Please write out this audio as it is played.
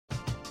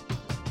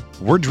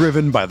We're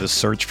driven by the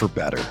search for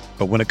better.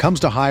 But when it comes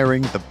to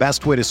hiring, the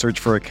best way to search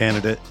for a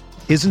candidate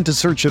isn't to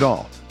search at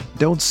all.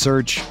 Don't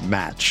search,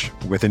 match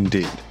with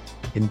Indeed.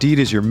 Indeed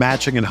is your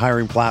matching and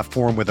hiring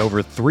platform with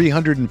over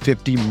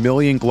 350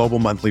 million global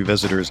monthly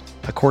visitors,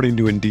 according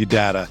to Indeed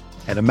data,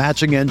 and a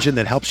matching engine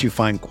that helps you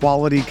find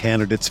quality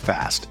candidates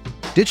fast.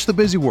 Ditch the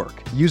busy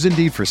work. Use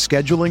Indeed for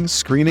scheduling,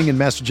 screening, and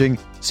messaging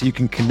so you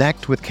can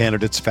connect with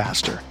candidates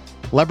faster.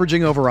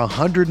 Leveraging over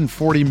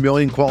 140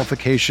 million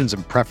qualifications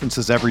and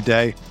preferences every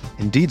day,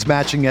 Indeed's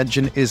matching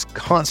engine is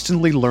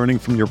constantly learning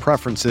from your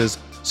preferences,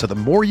 so the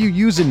more you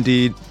use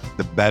Indeed,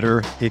 the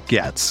better it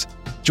gets.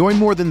 Join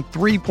more than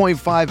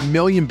 3.5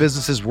 million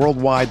businesses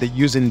worldwide that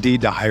use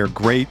Indeed to hire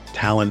great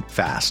talent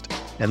fast.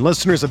 And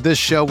listeners of this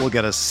show will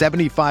get a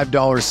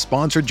 $75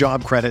 sponsored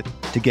job credit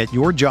to get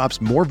your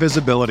jobs more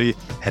visibility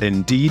at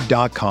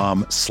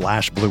Indeed.com/Blue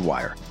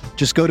Wire.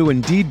 Just go to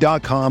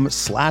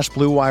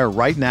Indeed.com/Blue Wire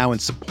right now and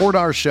support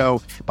our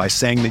show by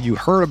saying that you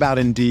heard about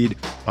Indeed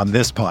on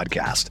this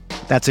podcast.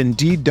 That's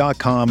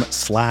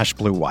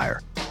Indeed.com/Blue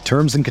Wire.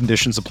 Terms and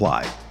conditions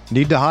apply.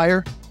 Need to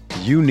hire?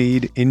 You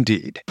need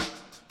Indeed.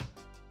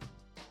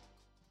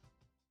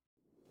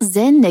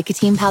 Zyn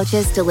nicotine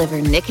pouches deliver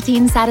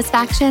nicotine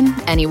satisfaction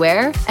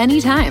anywhere,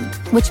 anytime,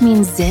 which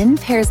means Zyn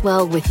pairs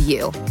well with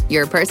you,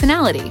 your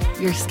personality,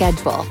 your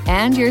schedule,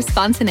 and your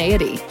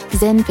spontaneity.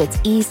 Zyn fits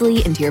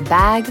easily into your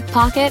bag,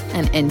 pocket,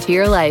 and into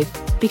your life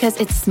because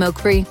it's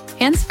smoke-free,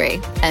 hands-free,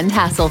 and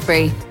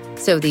hassle-free.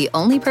 So the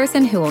only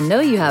person who will know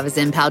you have a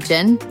Zyn pouch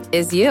in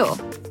is you.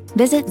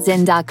 Visit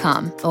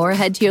Zyn.com or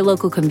head to your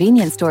local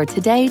convenience store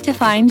today to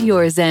find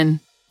your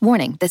Zyn.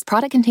 Warning, this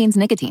product contains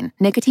nicotine.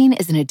 Nicotine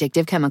is an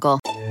addictive chemical.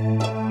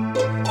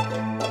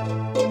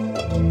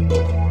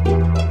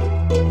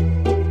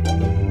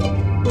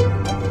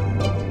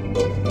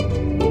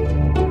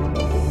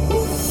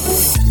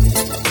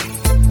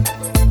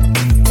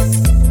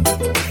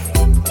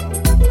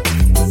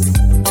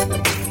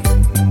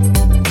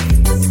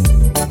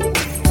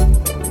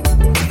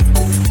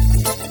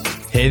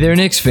 Hey there,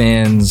 Knicks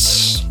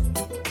fans.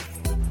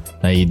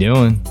 How you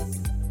doing?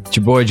 It's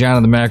your boy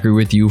Jonathan Macri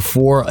with you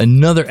for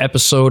another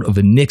episode of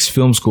the Knicks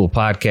Film School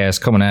podcast,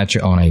 coming at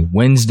you on a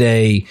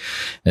Wednesday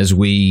as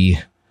we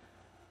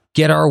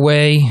get our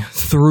way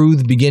through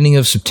the beginning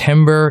of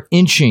September,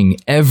 inching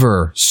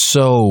ever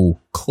so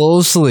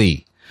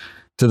closely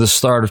to the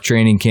start of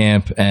training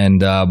camp.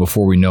 And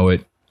before we know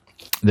it,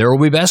 there will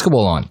be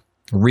basketball on.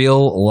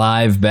 Real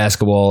live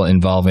basketball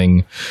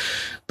involving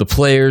the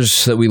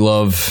players that we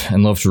love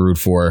and love to root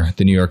for,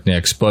 the New York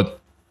Knicks. But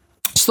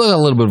still got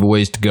a little bit of a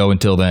ways to go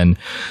until then.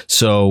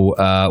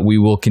 So we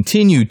will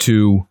continue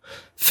to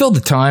fill the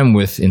time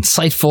with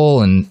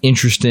insightful and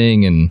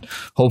interesting and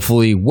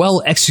hopefully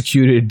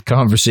well-executed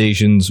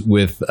conversations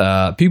with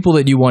people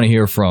that you want to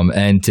hear from.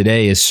 And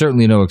today is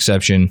certainly no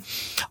exception.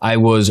 I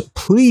was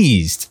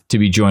pleased to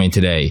be joined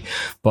today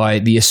by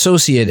the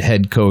associate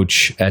head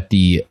coach at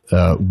the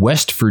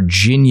West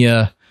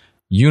Virginia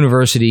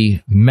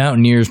University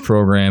Mountaineers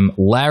program,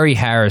 Larry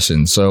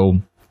Harrison. So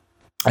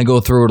I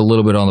go through it a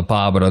little bit on the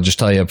pod, but I'll just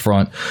tell you up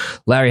front.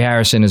 Larry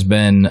Harrison has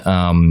been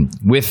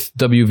with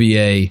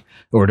WVU,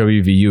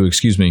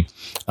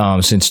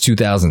 since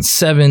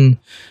 2007.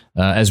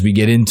 As we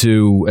get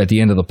into at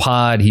the end of the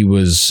pod, he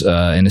was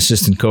an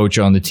assistant coach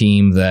on the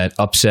team that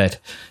upset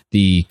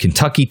the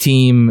Kentucky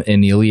team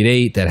in the Elite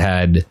Eight that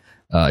had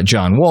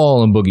John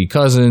Wall and Boogie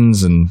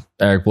Cousins and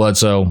Eric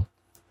Bledsoe.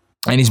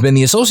 And he's been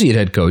the associate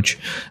head coach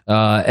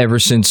ever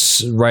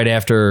since right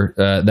after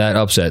that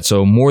upset.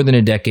 So more than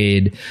a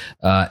decade.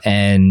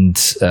 And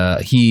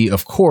he,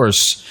 of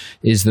course,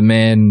 is the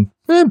man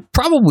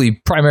probably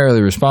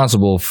primarily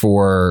responsible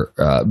for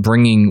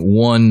bringing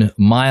one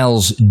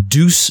Miles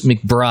Deuce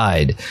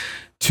McBride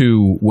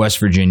to West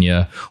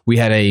Virginia. We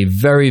had a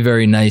very,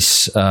 very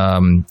nice,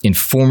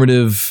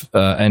 informative,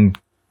 and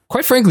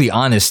quite frankly,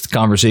 honest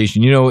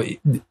conversation. You know,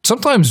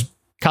 sometimes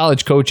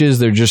college coaches,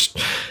 they're just,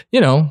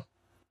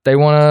 they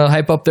want to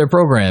hype up their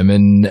program,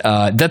 and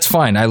that's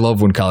fine. I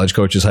love when college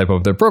coaches hype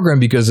up their program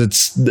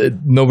because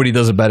nobody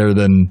does it better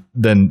than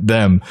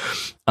them.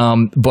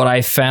 But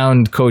I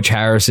found Coach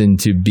Harrison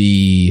to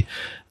be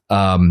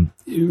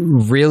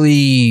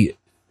really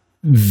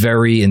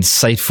very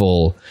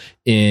insightful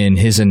in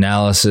his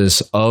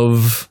analysis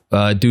of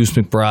Deuce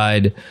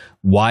McBride,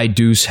 why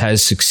Deuce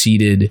has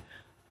succeeded,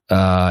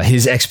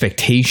 his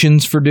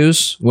expectations for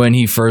Deuce when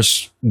he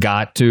first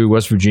got to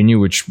West Virginia,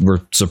 which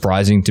were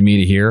surprising to me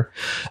to hear.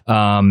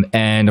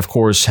 And of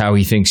course, how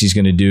he thinks he's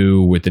going to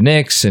do with the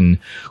Knicks and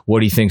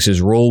what he thinks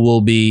his role will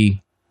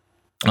be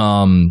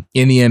in the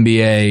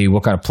NBA,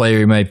 what kind of player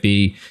he might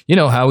be,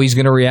 how he's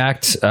going to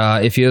react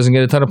if he doesn't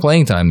get a ton of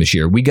playing time this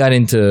year. We got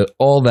into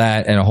all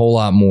that and a whole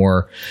lot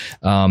more.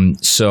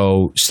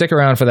 So stick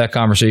around for that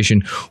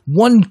conversation.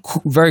 One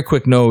very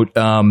quick note,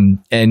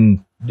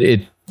 and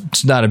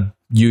it's not a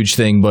huge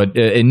thing, but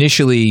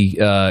initially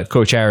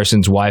Coach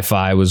Harrison's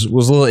Wi-Fi was a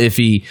little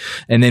iffy,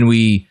 and then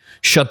we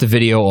shut the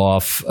video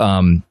off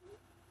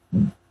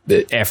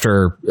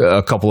after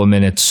a couple of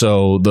minutes.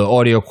 So the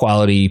audio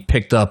quality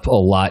picked up a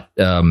lot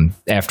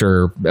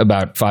after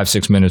about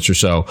 5-6 minutes or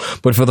so.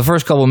 But for the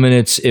first couple of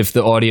minutes, if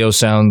the audio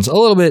sounds a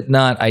little bit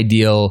not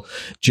ideal,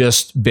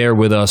 just bear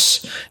with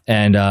us.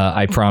 And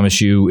I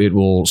promise you it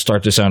will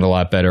start to sound a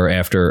lot better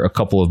after a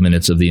couple of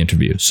minutes of the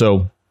interview.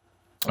 So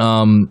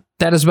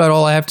that is about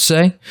all I have to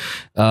say.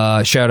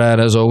 Shout out,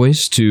 as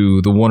always,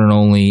 to the one and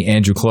only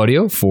Andrew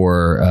Claudio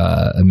for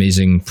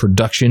amazing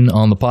production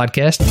on the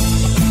podcast.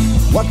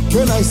 What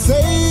can I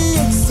say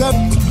except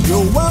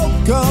you're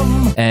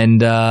welcome?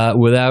 And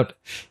without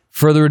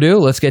further ado,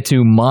 let's get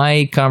to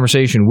my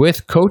conversation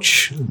with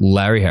Coach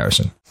Larry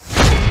Harrison.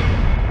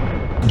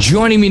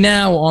 Joining me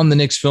now on the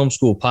Knicks Film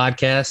School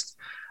podcast,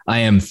 I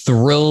am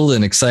thrilled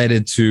and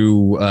excited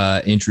to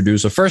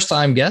introduce a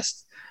first-time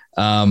guest.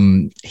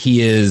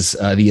 He is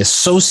the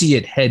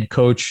associate head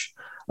coach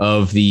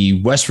of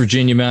the West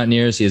Virginia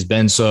Mountaineers. He has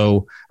been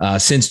so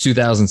since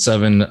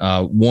 2007,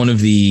 one of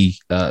the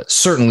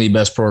certainly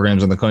best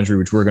programs in the country,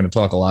 which we're going to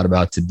talk a lot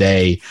about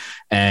today.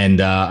 And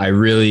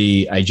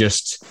I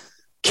just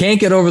can't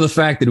get over the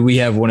fact that we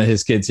have one of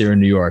his kids here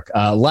in New York.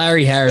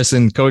 Larry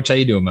Harrison. Coach, how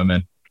you doing, my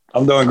man?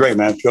 I'm doing great,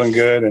 man. Feeling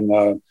good.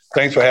 And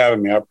thanks for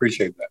having me. I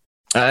appreciate that.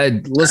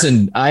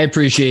 Listen, I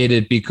appreciate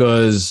it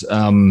because,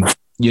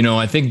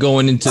 I think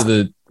going into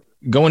the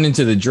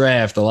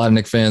draft, a lot of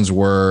Knicks fans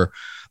were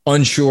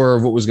unsure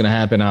of what was going to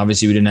happen.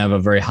 Obviously, we didn't have a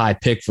very high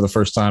pick for the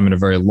first time in a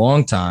very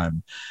long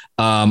time.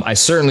 I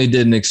certainly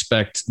didn't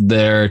expect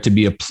there to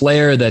be a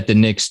player that the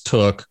Knicks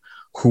took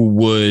who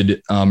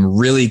would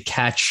really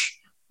catch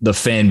the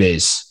fan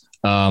base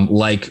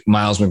like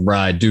Miles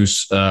McBride,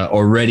 Deuce,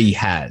 already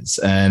has.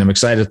 And I'm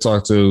excited to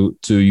talk to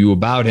you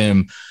about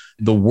him.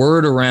 The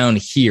word around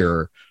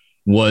here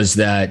was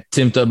that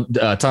Tom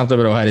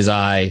Thibodeau had his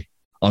eye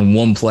on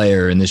one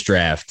player in this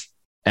draft,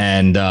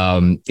 and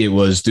it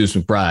was Deuce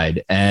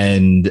McBride.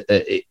 And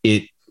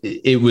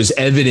it was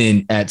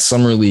evident at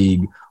Summer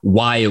League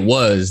why it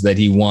was that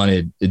he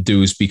wanted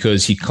Deuce,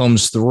 because he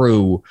comes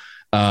through,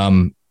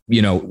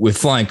 with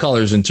flying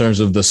colors in terms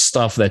of the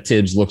stuff that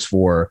Tibbs looks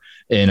for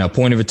in a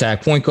point of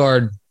attack point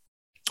guard,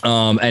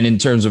 and in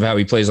terms of how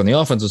he plays on the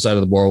offensive side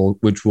of the ball,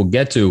 which we'll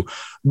get to.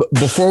 But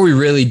before we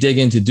really dig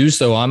into Deuce,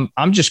 though,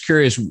 I'm just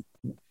curious,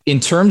 in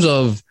terms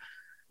of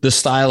the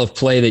style of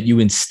play that you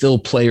instill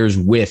players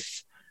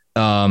with,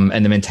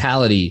 and the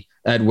mentality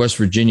at West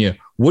Virginia,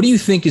 what do you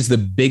think is the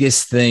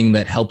biggest thing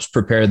that helps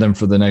prepare them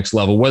for the next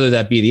level, whether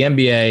that be the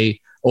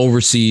NBA,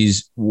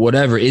 overseas,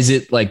 whatever? Is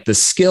it like the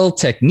skill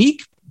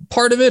technique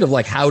part of it, of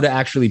like how to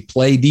actually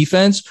play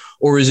defense,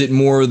 or is it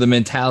more the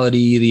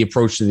mentality, the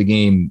approach to the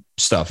game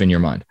stuff in your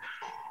mind?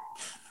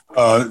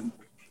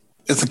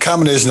 It's a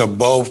combination of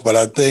both, but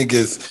I think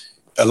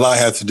a lot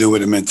has to do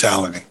with the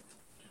mentality.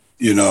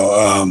 You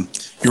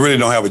really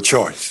don't have a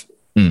choice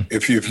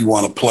if you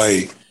want to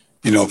play,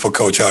 for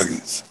Coach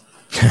Huggins.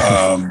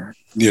 As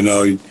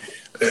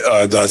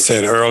I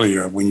said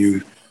earlier, when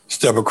you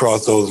step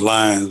across those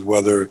lines,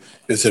 whether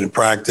it's in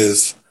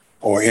practice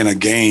or in a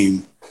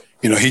game,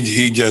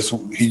 he just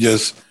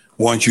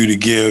wants you to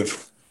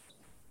give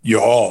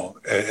your all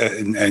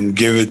and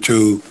give it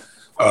to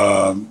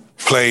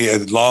play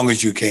as long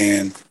as you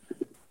can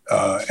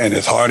and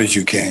as hard as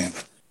you can.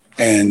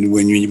 And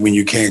when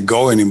you can't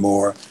go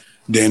anymore,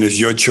 then it's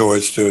your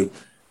choice to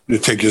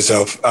take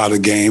yourself out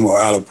of game or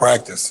out of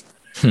practice.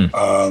 We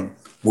have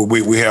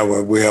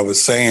a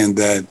saying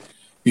that,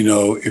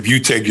 if you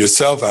take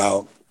yourself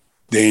out,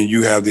 then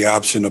you have the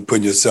option of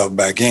putting yourself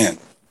back in.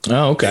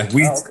 Oh, okay.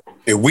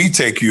 If we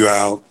take you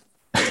out,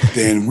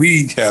 then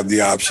we have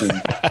the option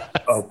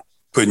of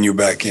putting you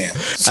back in.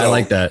 So, I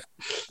like that.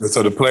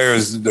 So our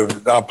players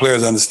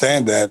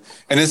understand that,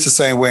 and it's the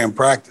same way in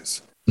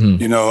practice.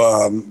 We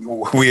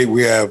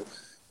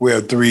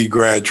have 3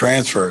 grad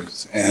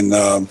transfers, and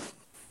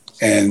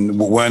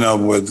one of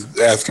them was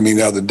asking me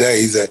the other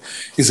day.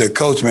 He said,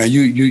 Coach, man,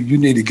 you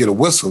need to get a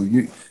whistle.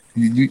 You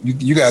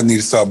guys need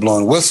to start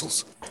blowing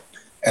whistles.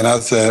 And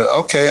I said,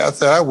 okay. I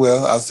said, I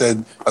will. I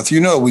said, you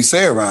know what we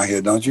say around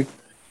here, don't you?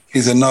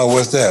 He said, no,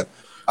 what's that?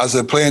 I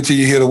said, play until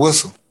you hear the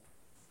whistle.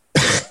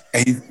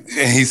 and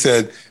he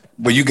said,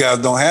 but you guys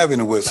don't have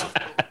any whistle.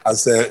 I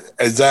said,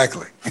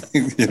 exactly.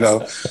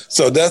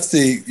 So that's that's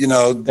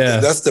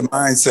the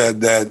mindset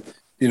that,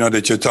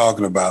 that you're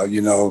talking about.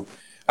 There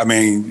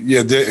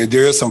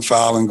is some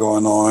fouling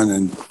going on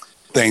and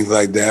things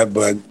like that,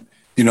 but,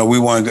 we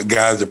want the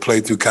guys to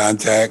play through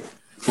contact.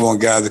 We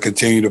want guys to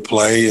continue to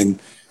play and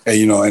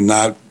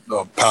not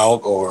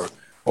pout or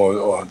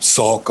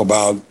sulk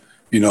about,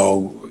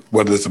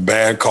 whether it's a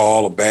bad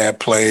call, a bad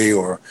play,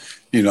 or,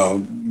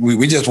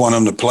 we just want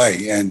them to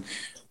play. And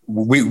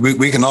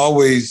we can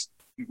always,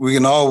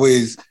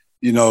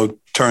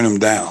 turn them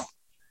down.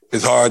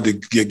 It's hard to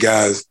get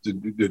guys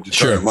to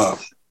turn them up,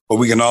 but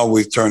we can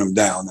always turn them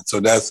down. And so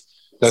that's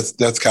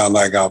kind of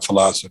like our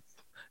philosophy.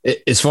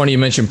 It's funny you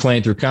mentioned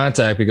playing through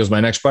contact, because my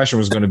next question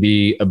was going to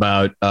be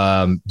about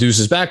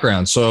Deuce's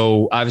background.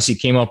 So obviously he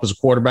came up as a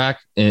quarterback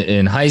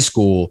in high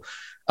school.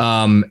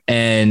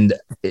 And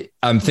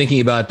I'm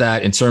thinking about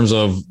that in terms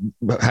of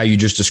how you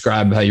just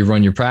described how you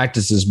run your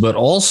practices, but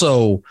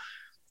also,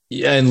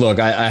 and look,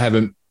 I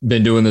haven't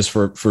been doing this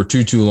for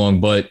too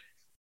long, but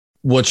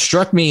what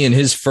struck me in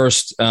his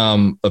first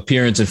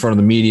appearance in front of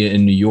the media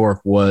in New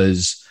York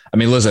was, I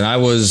mean, listen, I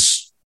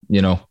was,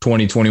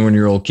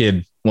 21-year-old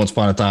kid once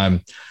upon a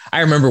time.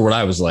 I remember what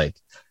I was like.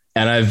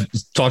 And I've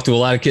talked to a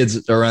lot of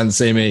kids around the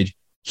same age.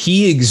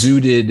 He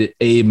exuded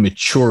a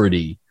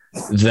maturity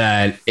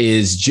that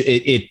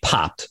it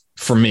popped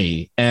for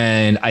me.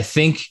 And I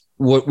think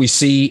what we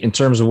see in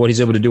terms of what he's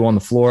able to do on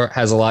the floor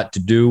has a lot to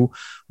do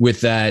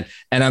with that.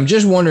 And I'm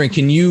just wondering,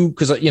 can you,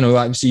 because,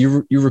 obviously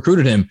you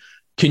recruited him,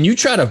 can you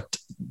try to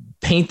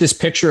paint this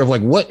picture of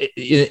like what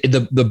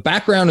the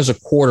background as a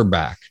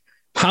quarterback,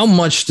 how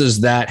much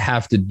does that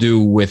have to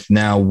do with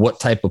now what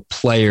type of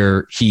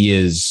player he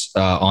is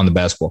on the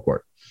basketball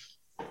court?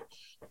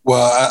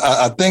 Well,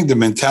 I think the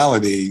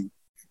mentality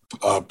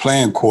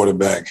playing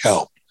quarterback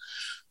helped.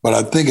 But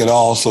I think it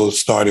also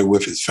started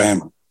with his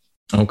family.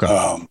 Okay.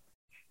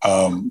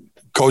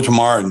 Coach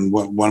Martin,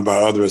 one of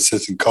our other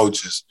assistant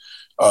coaches,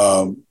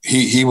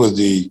 he was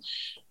the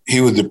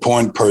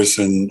point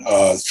person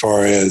as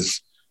far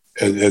as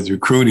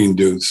recruiting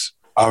Deuce.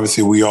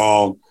 Obviously, we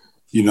all,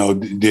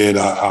 did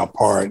our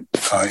part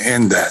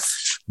in that.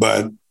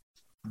 But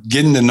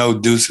getting to know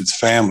Deuce's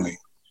family,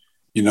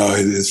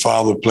 his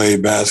father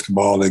played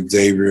basketball at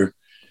Xavier.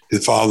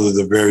 His father is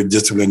a very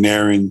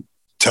disciplinarian,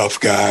 tough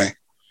guy.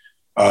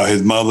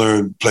 His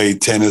mother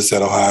played tennis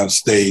at Ohio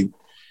State.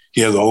 He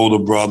has an older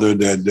brother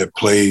that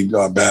played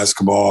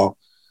basketball.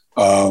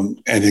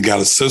 And he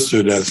got a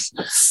sister that's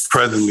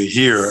presently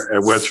here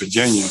at West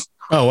Virginia.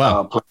 Oh,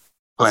 wow.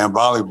 Playing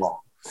volleyball.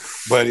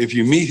 But if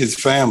you meet his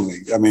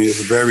family, I mean,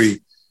 it's a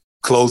very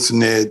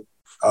close-knit,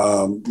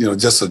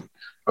 just a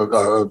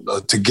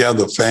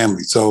together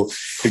family. So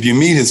if you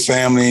meet his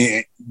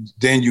family,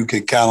 then you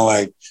can kind of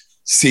like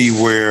see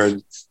where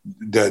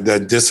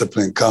that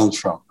discipline comes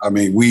from. I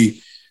mean,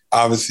 we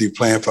obviously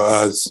playing for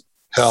us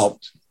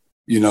helped,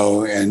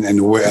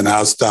 and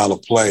our style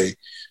of play.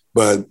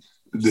 But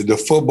the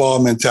football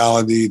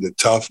mentality, the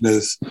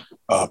toughness,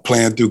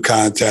 playing through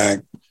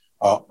contact,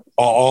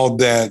 all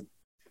that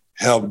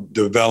helped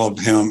develop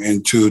him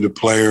into the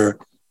player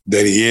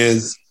that he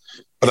is.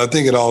 But I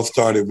think it all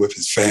started with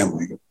his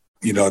family.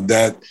 His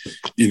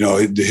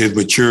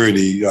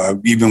maturity,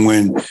 even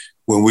when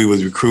we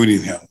was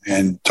recruiting him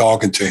and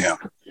talking to him,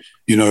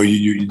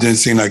 you didn't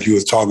seem like you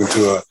was talking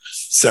to a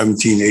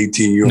 17,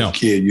 18-year-old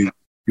kid. You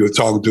were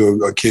talking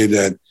to a kid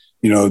that,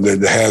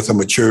 that has some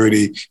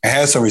maturity and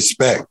has some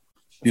respect,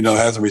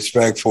 has some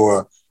respect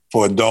for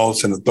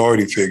adults and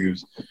authority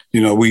figures.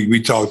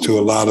 We talk to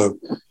a lot of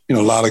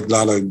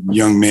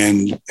young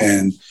men,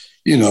 and,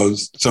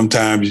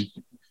 sometimes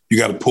you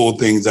got to pull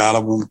things out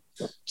of them.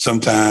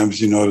 Sometimes,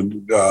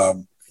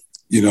 the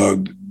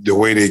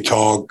way they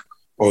talk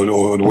or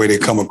the way they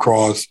come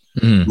across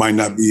might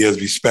not be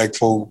as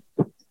respectful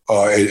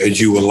as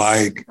you would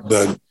like.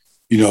 But,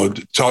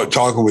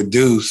 talking with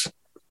Deuce,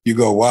 you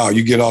go, wow,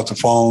 you get off the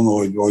phone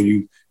or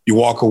you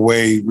walk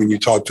away when you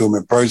talk to him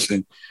in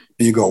person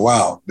and you go,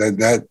 wow,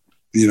 that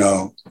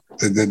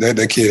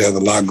kid has a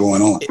lot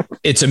going on.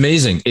 It's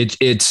amazing.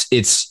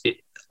 It's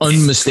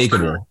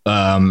unmistakable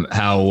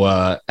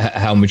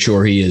how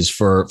mature he is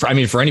for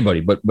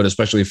anybody, but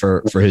especially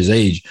for his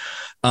age.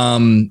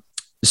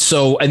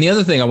 So, and the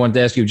other thing I wanted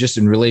to ask you, just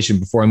in relation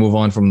before I move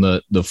on from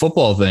the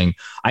football thing,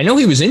 I know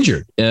he was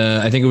injured.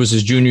 I think it was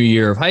his junior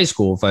year of high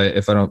school,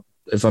 if I'm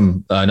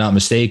not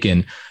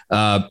mistaken.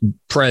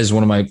 Prez,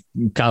 one of my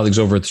colleagues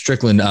over at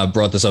Strickland,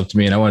 brought this up to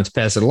me, and I wanted to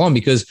pass it along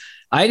because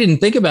I didn't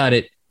think about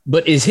it.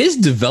 But is his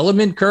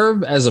development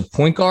curve as a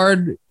point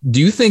guard, do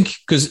you think,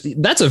 because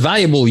that's a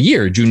valuable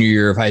year, junior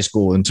year of high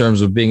school, in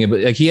terms of being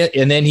able,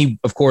 and then he,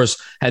 of course,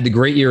 had the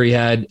great year he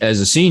had as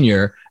a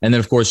senior. And then,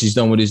 of course, he's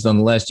done what he's done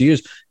the last 2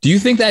 years. Do you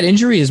think that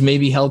injury has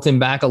maybe held him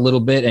back a little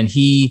bit, and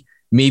he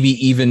maybe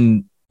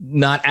even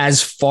not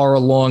as far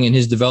along in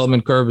his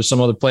development curve as some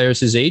other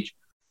players his age?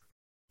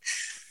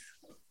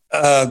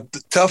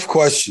 Tough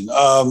question.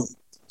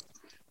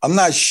 I'm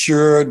not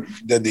sure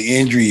that the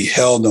injury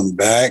held him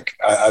back.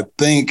 I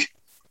think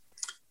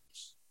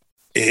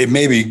it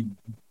maybe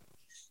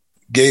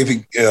gave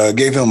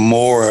him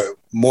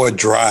more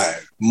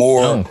drive,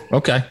 more. Oh,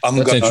 okay,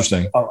 that's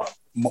interesting.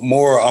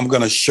 More, I'm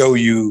going to show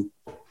you,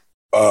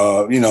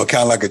 kind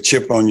of like a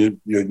chip on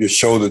your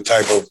shoulder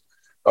type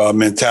of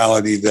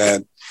mentality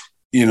that,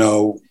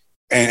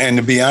 and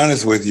to be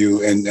honest with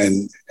you,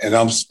 and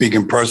I'm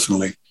speaking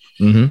personally,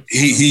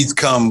 he's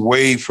come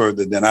way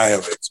further than I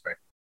ever expected.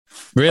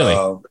 Really?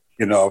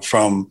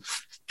 From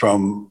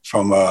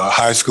a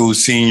high school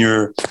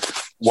senior,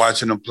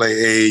 watching him play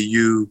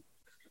AAU,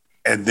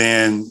 and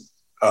then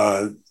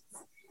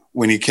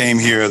when he came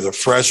here as a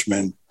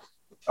freshman,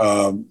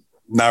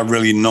 not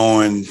really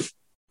knowing,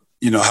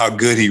 how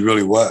good he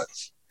really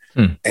was,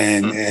 and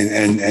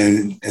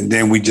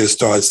then we just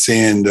started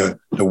seeing the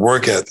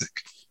work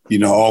ethic,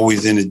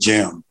 always in the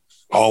gym,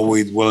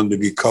 always willing to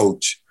be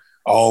coached,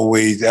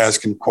 always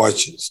asking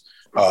questions,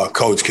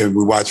 Coach, can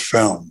we watch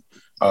film?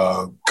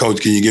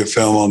 Coach, can you get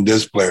film on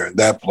this player,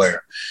 that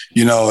player?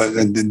 You know,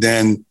 and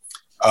then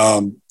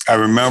I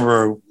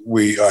remember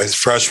his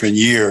freshman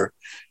year,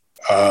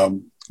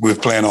 we were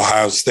playing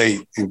Ohio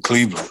State in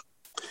Cleveland,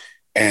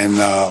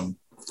 and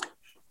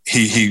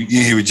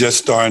he was just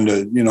starting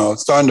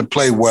to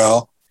play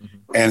well,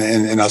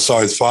 and I saw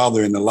his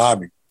father in the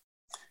lobby,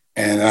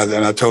 and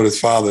I told his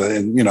father,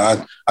 and you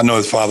know I know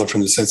his father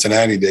from the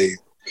Cincinnati days,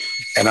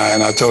 and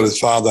I told his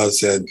father, I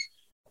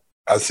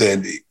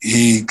said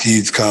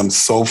he's come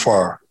so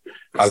far.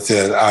 I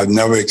said I've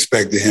never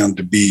expected him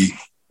to be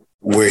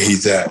where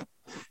he's at,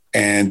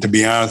 and to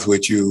be honest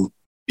with you,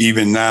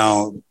 even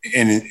now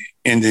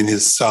ending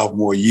his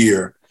sophomore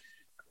year,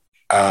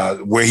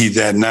 where he's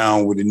at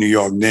now with the New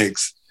York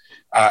Knicks,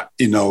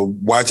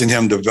 watching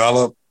him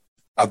develop,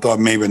 I thought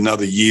maybe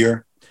another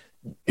year,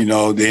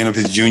 the end of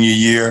his junior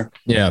year.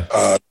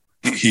 Yeah.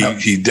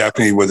 He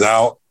definitely was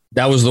out.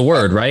 That was the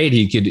word, right?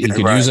 He could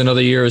right. use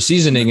another year of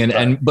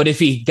seasoning. But if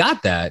he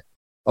got that,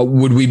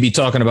 would we be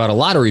talking about a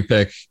lottery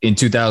pick in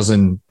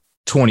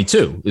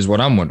 2022 is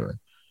what I'm wondering.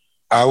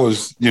 That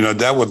was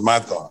my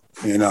thought,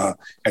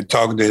 and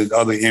talking to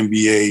other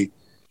NBA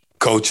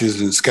coaches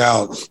and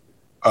scouts,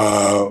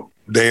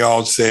 they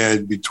all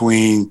said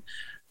between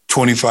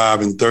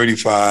 25 and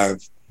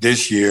 35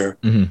 this year,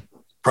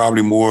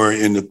 probably more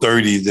in the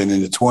 30s than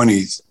in the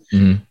 20s.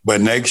 Mm-hmm.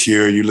 But next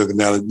year you're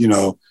looking at,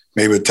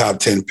 maybe a top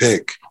 10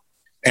 pick,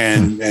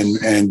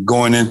 and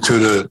going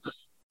into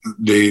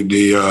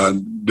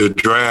the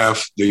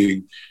draft,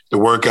 the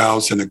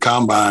workouts and the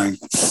combine,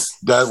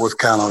 that was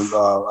kind of,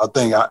 I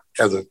think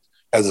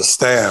as a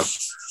staff,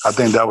 I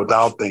think that was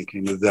our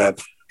thinking, is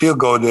that he'll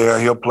go there,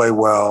 he'll play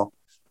well,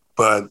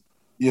 but,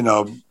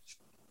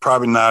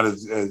 probably not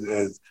as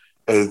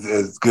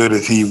good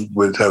as he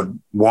would have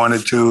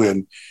wanted to.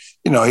 And,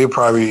 he'll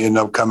probably end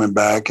up coming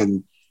back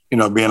and,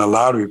 being a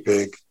lottery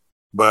pick.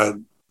 But,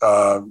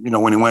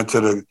 when he went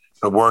to the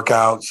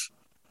workouts,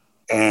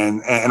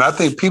 and I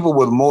think people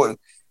were more,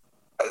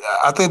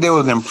 I think they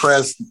was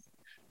impressed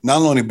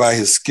not only by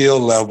his skill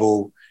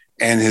level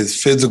and his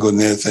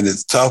physicalness and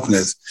his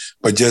toughness,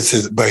 but just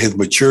his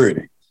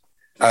maturity.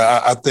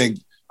 I think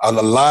a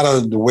lot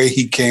of the way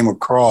he came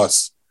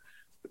across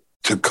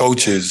to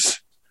coaches,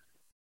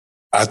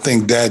 I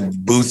think that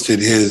boosted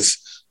his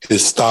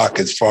stock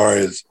as far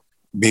as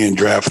being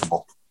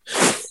draftable.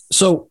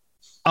 So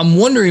I'm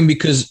wondering,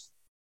 because,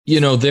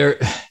 the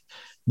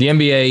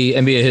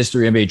NBA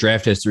history, NBA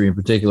draft history in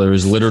particular,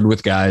 is littered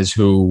with guys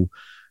who,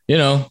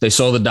 they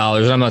saw the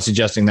dollars. And I'm not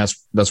suggesting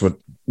that's what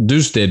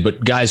Deuce did,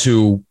 but guys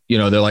who,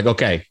 they're like,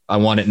 okay, I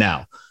want it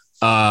now.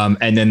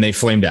 And then they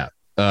flamed out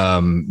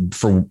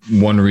for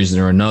one reason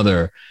or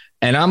another.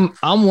 And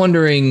I'm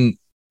wondering,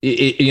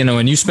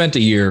 and you spent a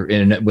year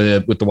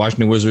with the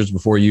Washington Wizards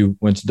before you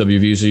went to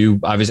WVU. So you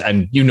obviously,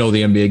 and the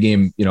NBA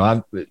game,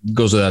 it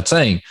goes without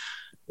saying.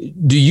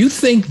 Do you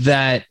think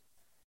that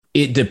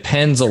it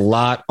depends a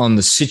lot on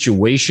the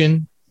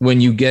situation when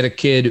you get a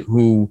kid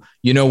who,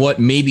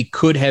 maybe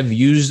could have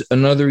used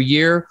another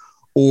year?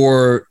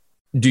 Or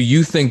do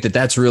you think that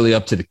that's really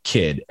up to the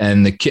kid,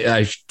 and the kid,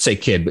 I should say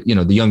kid, but,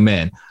 the young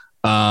man,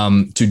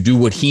 to do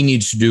what he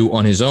needs to do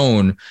on his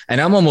own?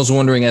 And I'm almost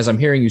wondering, as I'm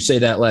hearing you say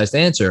that last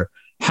answer,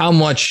 how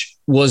much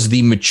was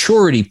the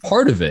maturity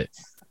part of it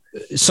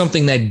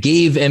something that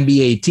gave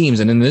NBA teams,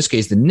 and in this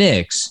case, the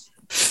Knicks,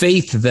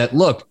 faith that,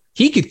 look,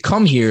 he could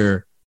come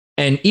here,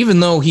 and even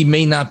though he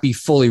may not be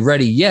fully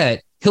ready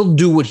yet, he'll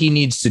do what he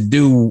needs to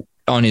do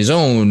on his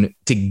own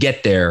to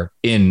get there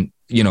in,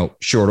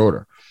 short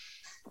order?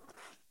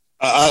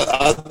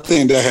 I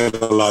think that had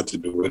a lot to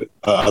do with it.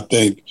 I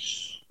think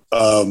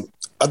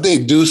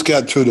Deuce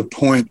got to the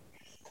point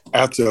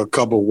after a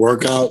couple of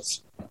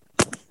workouts.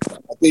 I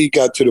think he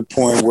got to the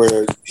point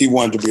where he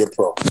wanted to be a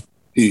pro.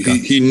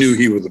 He knew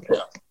he was a pro.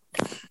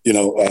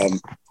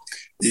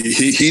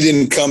 He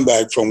didn't come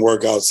back from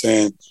workouts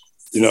saying,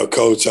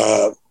 Coach,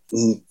 I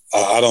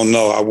don't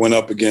know. I went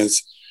up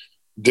against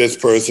this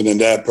person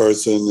and that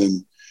person,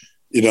 and,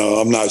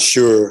 I'm not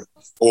sure.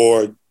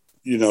 Or,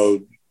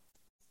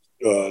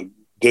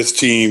 this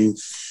team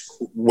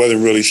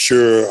wasn't really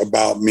sure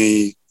about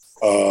me.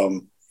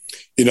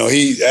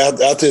 He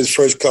after his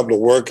first couple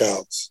of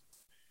workouts,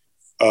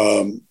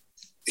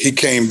 he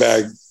came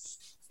back,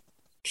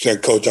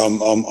 said, Coach, I'm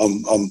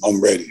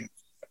ready.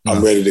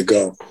 I'm ready to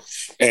go.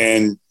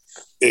 And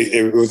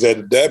it was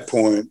at that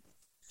point,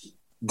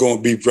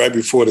 going to be right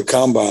before the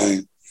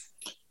combine,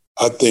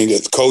 I think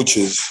as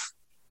coaches,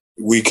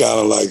 we kind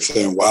of like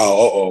saying,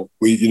 wow,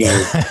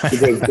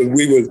 because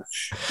we were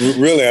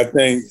really, I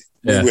think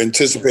we were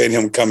anticipating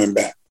him coming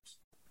back.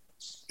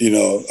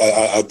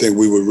 I think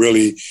we were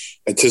really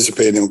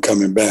anticipating him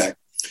coming back.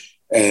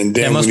 And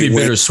then that must be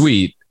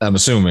bittersweet, I'm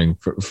assuming,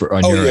 for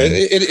on your end.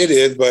 It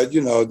is, but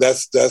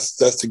that's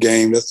the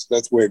game.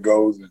 That's where it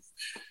goes.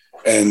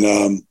 And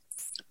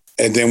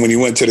then when he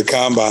went to the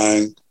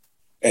combine,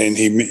 and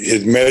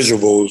his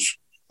measurables,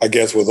 I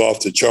guess, was off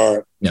the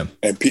chart. Yeah.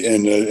 And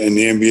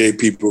the NBA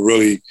people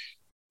really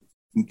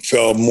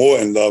fell more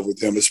in love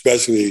with him,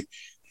 especially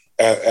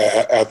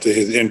after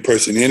his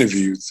in-person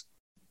interviews,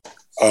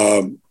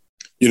 they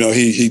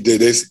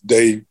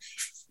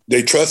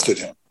trusted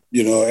him,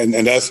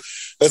 and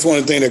that's one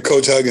of the things that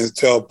Coach Huggins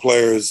tells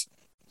players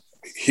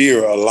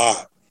here a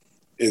lot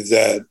is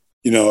that,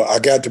 I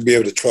got to be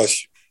able to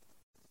trust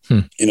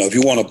you. If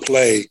you want to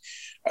play,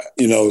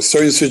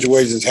 certain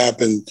situations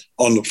happen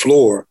on the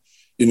floor.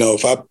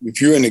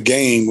 If you're in the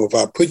game, or if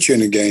I put you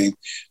in the game,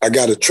 I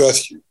got to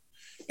trust you.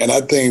 And I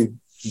think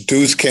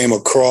Deuce came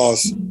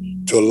across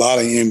to a lot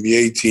of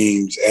NBA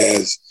teams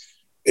as,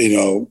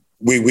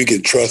 we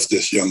can trust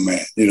this young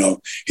man.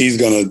 He's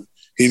gonna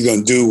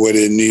do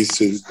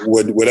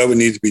whatever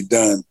needs to be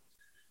done,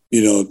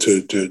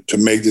 to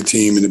make the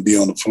team and to be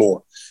on the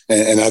floor.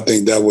 And I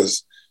think that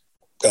was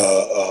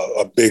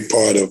a big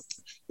part of,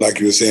 like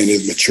you were saying,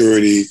 his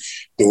maturity,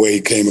 the way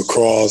he came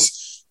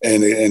across,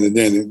 and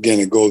then again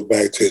it goes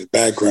back to his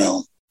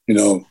background.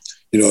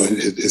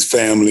 His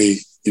family,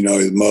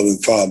 his mother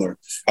and father.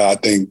 I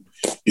think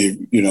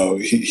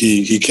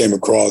he came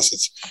across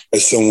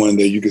as someone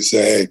that you could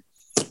say,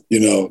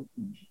 hey,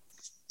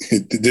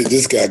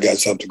 this guy got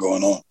something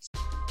going on.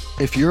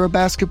 If you're a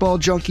basketball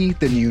junkie,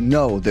 then you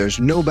know there's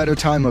no better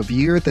time of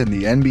year than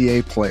the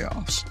NBA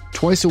playoffs.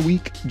 Twice a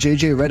week,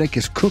 JJ Redick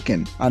is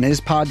cooking on his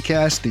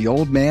podcast, The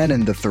Old Man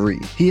and the Three.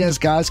 He has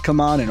guys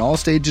come on in all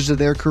stages of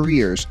their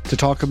careers to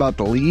talk about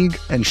the league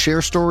and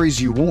share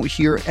stories you won't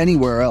hear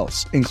anywhere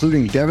else,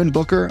 including Devin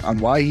Booker on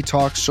why he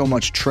talks so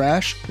much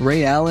trash,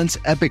 Ray Allen's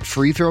epic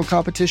free throw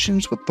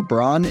competitions with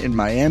LeBron in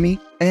Miami,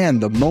 and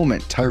the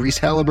moment Tyrese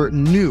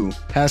Halliburton knew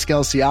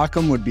Pascal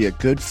Siakam would be a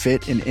good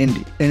fit in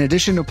Indy. In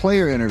addition to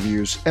player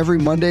interviews, every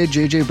Monday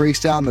JJ breaks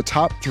down the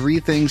top 3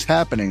 things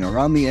happening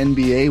around the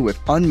NBA with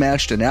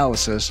unmatched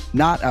analysis,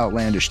 not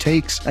outlandish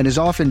takes, and is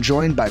often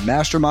joined by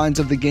masterminds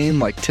of the game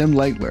like Tim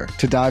Legler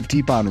to dive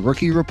deep on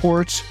rookie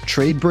reports,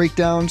 trade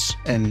breakdowns,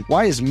 and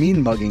why is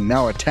mean mugging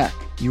now a tech.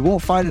 You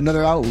won't find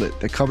another outlet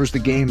that covers the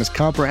game as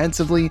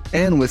comprehensively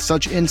and with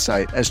such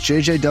insight as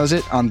JJ does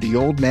it on The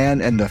Old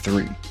Man and the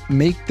Three.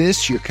 Make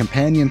this your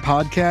companion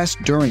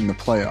podcast during the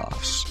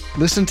playoffs.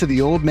 Listen to The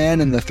Old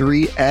Man and the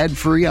Three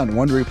ad-free on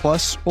Wondery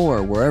Plus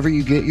or wherever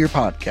you get your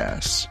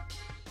podcasts.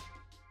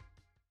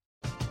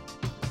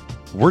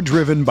 We're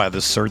driven by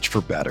the search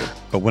for better.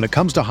 But when it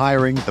comes to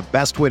hiring, the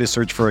best way to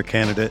search for a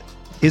candidate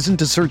isn't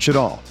to search at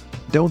all.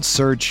 Don't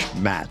search,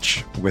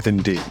 match with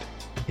Indeed.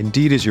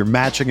 Indeed is your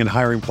matching and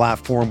hiring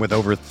platform with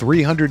over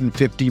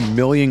 350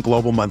 million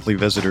global monthly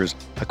visitors,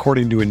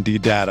 according to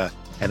Indeed data,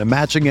 and a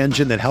matching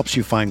engine that helps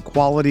you find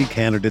quality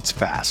candidates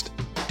fast.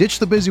 Ditch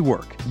the busy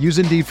work. Use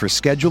Indeed for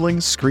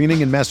scheduling,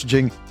 screening, and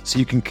messaging so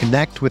you can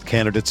connect with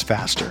candidates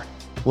faster.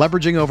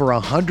 Leveraging over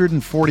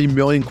 140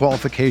 million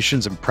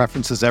qualifications and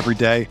preferences every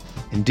day,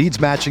 Indeed's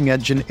matching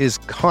engine is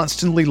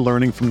constantly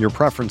learning from your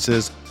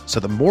preferences,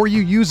 so the more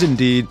you use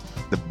Indeed,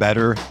 the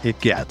better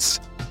it gets.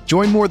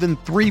 Join more than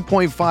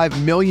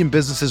 3.5 million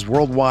businesses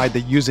worldwide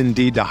that use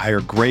Indeed to hire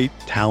great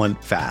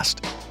talent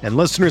fast. And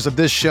listeners of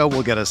this show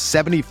will get a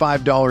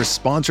 $75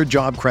 sponsored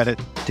job credit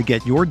to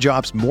get your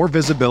jobs more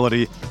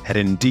visibility at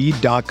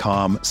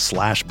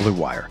Indeed.com/Blue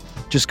Wire.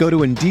 Just go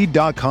to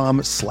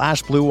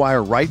Indeed.com/Blue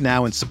Wire right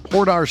now and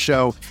support our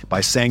show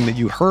by saying that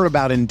you heard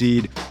about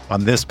Indeed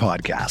on this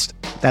podcast.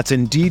 That's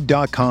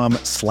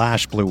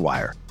Indeed.com/Blue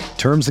Wire.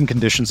 Terms and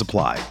conditions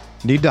apply.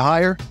 Need to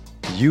hire?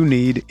 You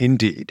need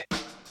Indeed.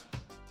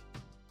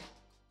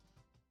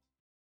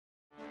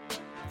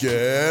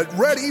 Get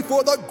ready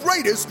for the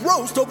greatest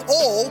roast of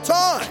all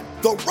time,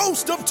 the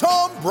Roast of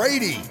Tom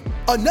Brady,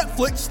 a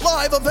Netflix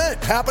live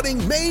event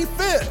happening May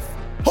 5th.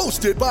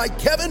 Hosted by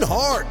Kevin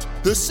Hart,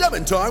 the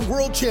 7-time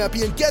world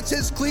champion gets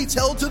his cleats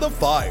held to the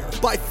fire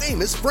by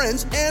famous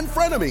friends and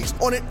frenemies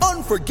on an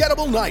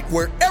unforgettable night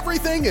where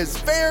everything is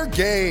fair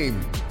game.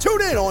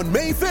 Tune in on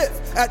May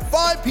 5th at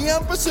 5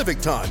 p.m.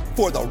 Pacific time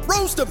for the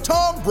Roast of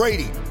Tom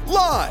Brady,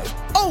 live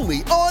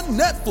only on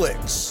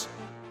Netflix.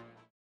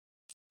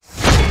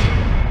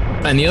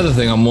 And the other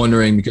thing I'm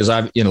wondering, because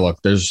look,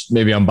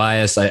 maybe I'm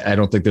biased. I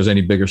don't think there's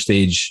any bigger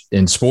stage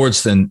in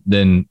sports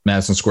than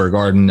Madison Square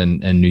Garden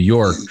and New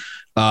York.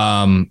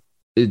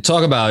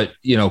 Talk about,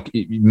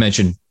 you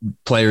mentioned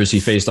players he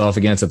faced off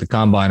against at the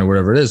combine or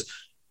whatever it is.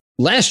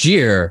 Last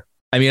year,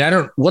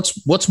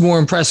 what's more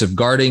impressive,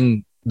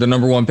 guarding the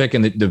number one pick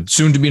and the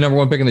soon to be number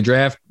one pick in the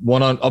draft,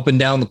 one on up and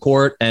down the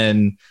court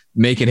and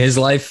making his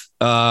life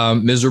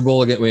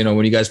miserable again,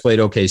 when you guys played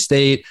OK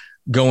State,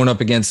 going up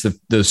against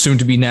the soon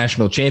to be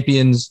national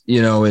champions,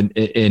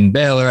 in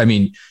Baylor.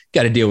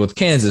 Got to deal with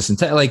Kansas and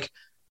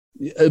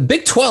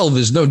Big 12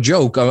 is no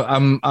joke.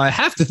 I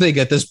have to think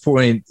at this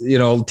point,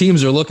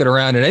 teams are looking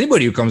around at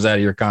anybody who comes out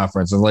of your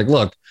conference and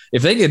look,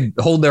 if they could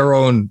hold their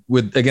own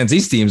against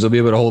these teams, they'll be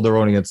able to hold their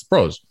own against the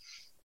pros.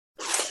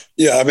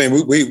 Yeah,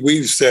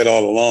 we've said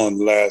all along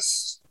the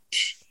last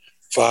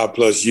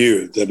 5+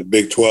 years that the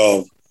Big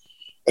 12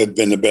 has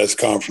been the best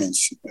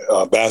conference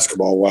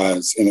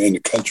basketball-wise in the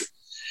country.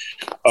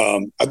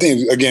 I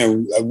think,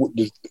 again,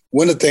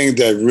 one of the things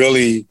that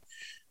really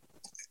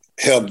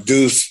helped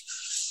Deuce,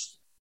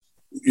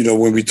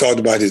 when we talked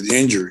about his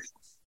injury,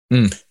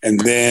 and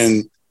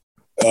then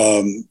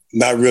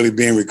not really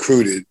being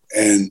recruited,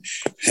 and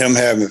him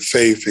having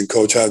faith in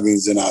Coach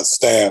Huggins and our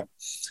staff.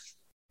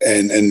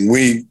 And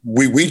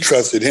we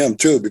trusted him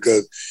too,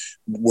 because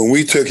when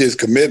we took his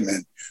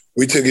commitment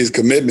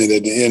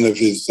at the end of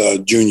his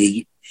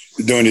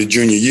during his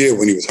junior year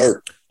when he was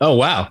hurt. Oh,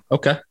 wow.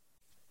 Okay.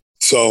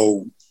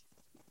 So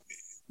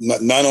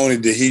not only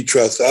did he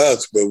trust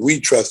us, but we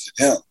trusted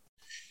him.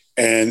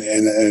 And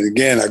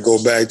again, I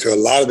go back to a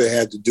lot of it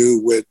had to do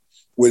with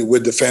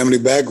the family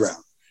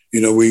background.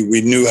 You know,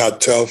 we knew how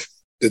tough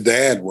the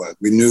dad was.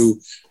 We knew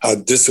how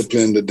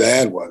disciplined the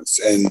dad was.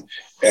 And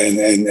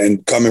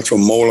coming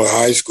from Moeller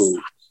High School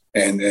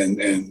and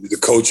the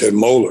coach at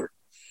Moeller,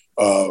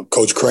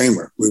 Coach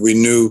Kramer, we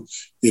knew,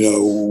 you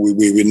know,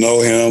 we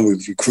know him.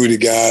 We've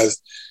recruited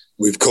guys.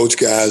 We've coached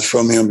guys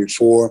from him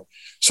before.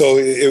 So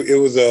it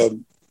was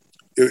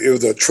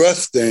a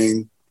trust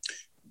thing.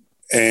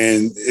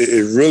 And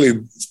it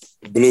really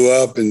blew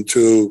up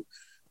into,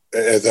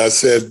 as I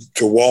said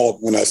to Walt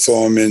when I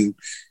saw him in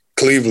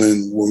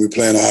Cleveland when we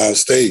played Ohio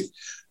State,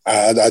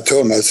 I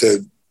told him, I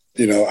said,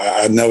 you know,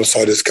 I never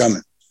saw this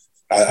coming.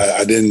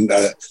 I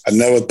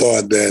never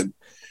thought that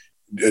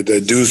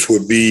Deuce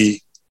would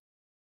be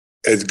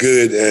as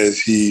good as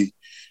he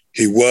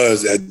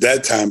was at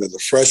that time as a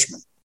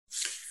freshman.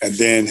 And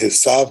then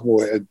his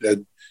sophomore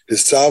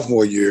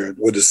year,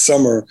 or the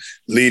summer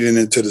leading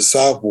into the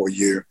sophomore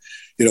year,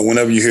 you know,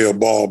 whenever you hear a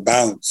ball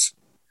bounce,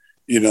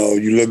 you know,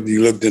 you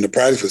looked in the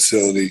practice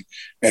facility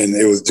and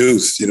it was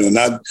Deuce, you know,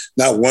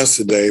 not once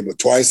a day, but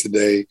twice a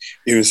day,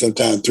 even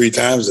sometimes 3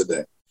 times a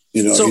day.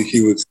 You know, so, he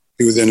was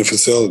in the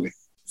facility.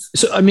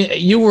 So, I mean,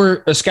 you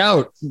were a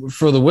scout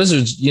for the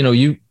Wizards, you know,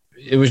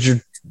 it was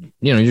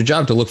your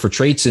job to look for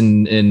traits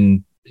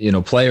in you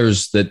know,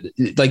 players that,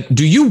 like,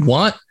 do you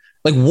want,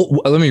 like,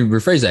 let me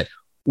rephrase that.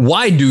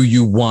 Why do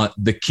you want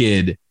the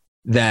kid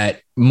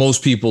that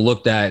most people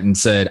looked at and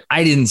said,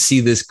 I didn't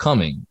see this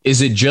coming?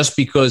 Is it just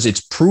because it's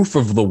proof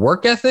of the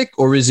work ethic,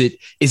 or is it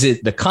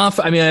the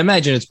confidence? I mean, I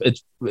imagine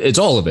it's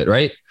all of it,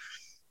 right?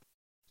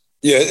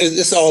 Yeah,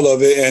 it's all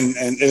of it. And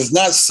it's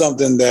not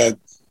something that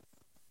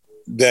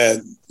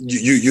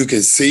you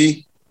can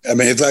see. I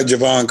mean, it's like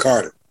Javon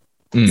Carter.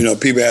 You know,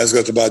 people ask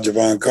us about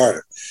Javon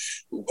Carter.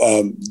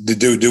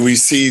 Do we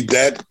see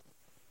that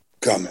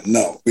coming?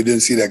 No, we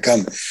didn't see that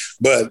coming.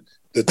 But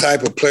the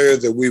type of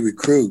players that we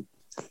recruit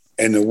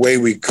and the way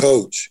we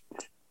coach,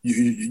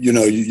 you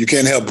know, you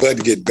can't help but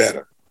to get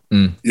better.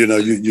 You know,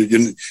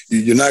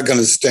 you're not going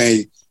to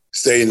stay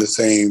in the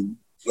same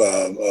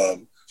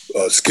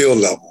skill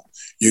level.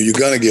 You're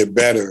going to get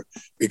better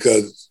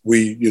because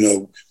we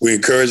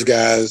encourage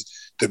guys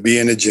to be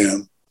in the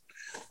gym.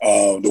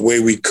 The way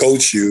we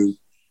coach you,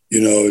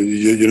 you know,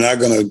 you're not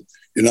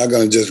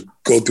gonna just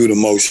go through the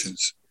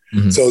motions.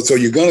 So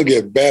you're gonna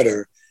get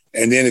better.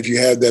 And then if you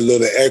have that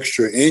little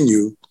extra in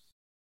you,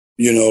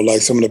 you know,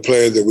 like some of the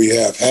players that we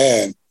have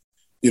had,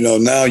 you know,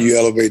 now you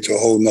elevate to a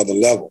whole nother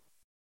level.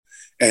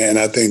 And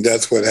I think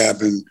that's what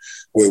happened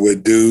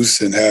with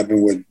Deuce and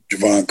happened with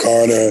Javon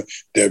Carter,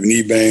 Devin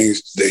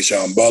Ebanks,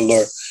 Deshaun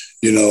Butler,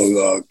 you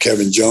know,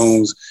 Kevin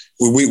Jones.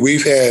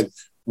 We've had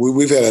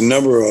a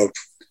number of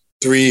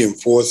 3- and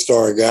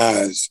 4-star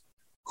guys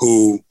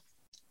who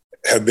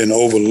have been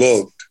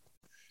overlooked,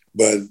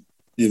 but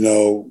you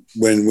know,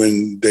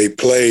 when they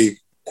play,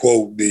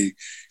 quote, the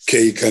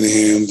Cade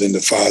Cunninghams and the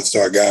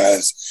 5-star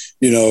guys,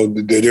 you know,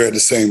 they're at the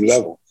same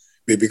level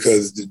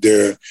because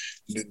they're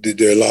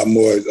a lot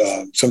more.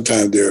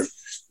 Sometimes they're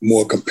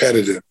more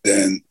competitive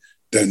than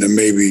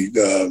maybe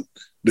the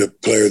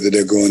players that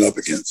they're going up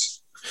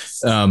against.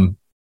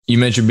 You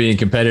mentioned being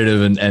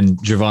competitive and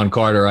Javon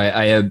Carter.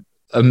 I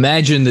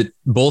imagine that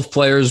both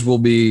players will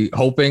be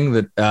hoping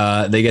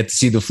that they get to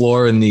see the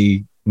floor in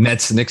the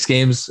Nets-Knicks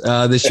games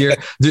this year.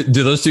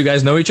 Do those two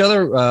guys know each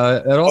other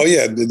at all? Oh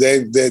yeah,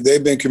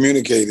 they've been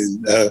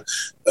communicating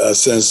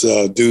since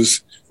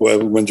Deuce.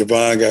 Well, when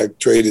Javon got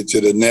traded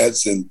to the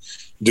Nets and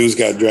Deuce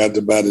got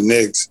drafted by the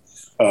Knicks,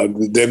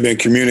 they've been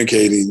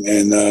communicating.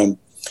 And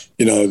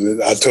you know,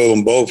 I told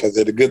them both. I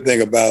said the good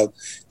thing about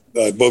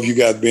both you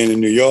guys being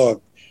in New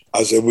York,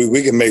 I said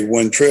we can make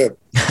one trip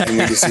and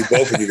we can see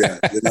both of you guys.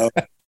 You know,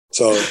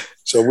 so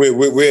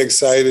we're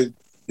excited.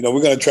 You know,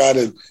 we're going to try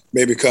to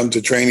maybe come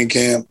to training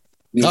camp.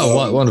 You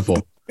know,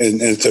 wonderful.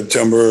 In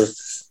September,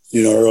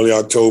 you know, early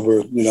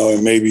October, you know,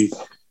 and maybe,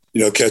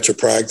 you know, catch a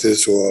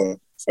practice or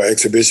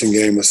exhibition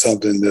game or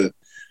something that,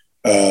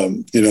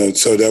 you know,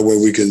 so that way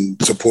we can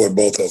support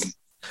both of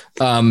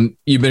them.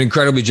 You've been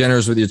incredibly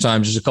generous with your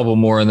time. Just a couple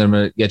more and then I'm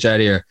going to get you out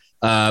of here.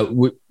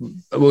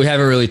 We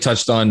haven't really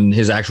touched on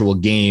his actual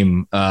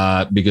game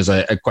because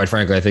I quite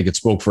frankly, I think it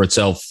spoke for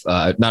itself,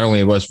 not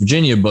only at West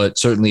Virginia, but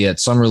certainly at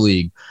Summer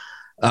League.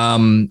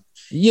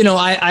 You know,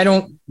 I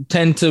don't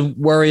tend to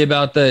worry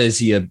about is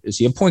he a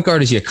point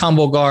guard? Is he a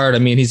combo guard? I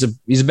mean, he's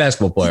a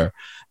basketball player.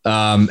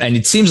 And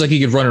it seems like he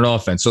could run an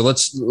offense. So let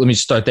me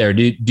start there. Are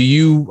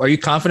you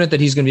confident that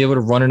he's going to be able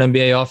to run an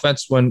NBA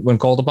offense when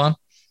called upon?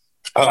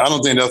 I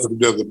don't think that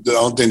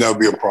would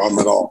be a problem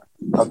at all.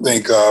 I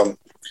think,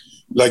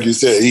 like you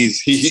said,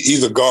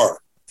 he's a guard.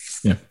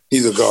 Yeah.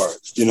 he's a guard.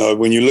 You know,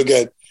 when you look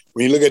at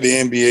the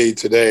NBA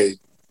today,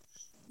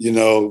 you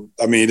know,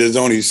 I mean, there's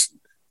only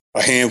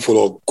a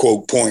handful of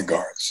quote point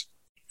guards.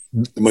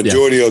 The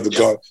majority of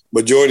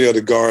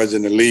the guards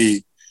in the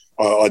league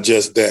are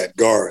just that,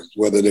 guards,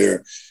 whether they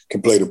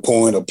can play the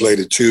point or play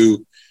the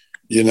two.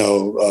 You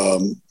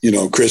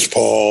know, Chris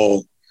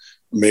Paul,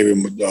 maybe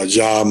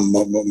Ja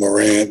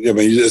Morant. I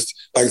mean, just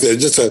like I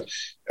said,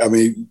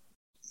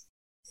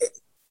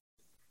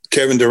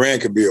 Kevin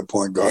Durant could be a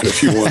point guard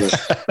if you want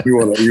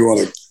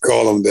to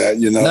call him that.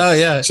 You know. No,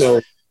 yeah.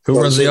 So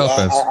who runs the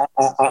offense?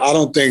 I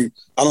don't think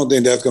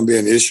that's going to be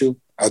an issue.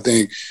 I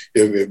think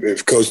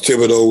if Coach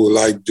Thibodeau would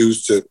like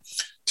Deuce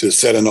to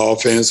set an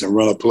offense and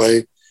run a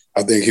play,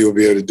 I think he'll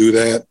be able to do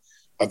that.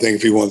 I think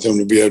if he wants him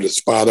to be able to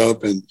spot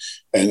up and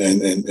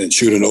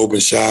shoot an open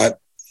shot,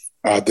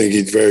 I think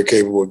he's very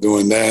capable of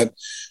doing that.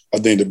 I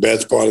think the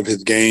best part of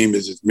his game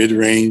is his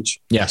mid-range.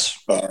 Yes.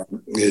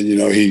 You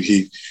know,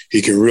 he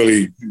can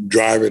really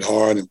drive it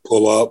hard and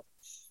pull up.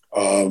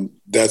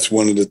 That's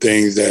one of the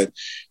things that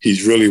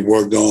he's really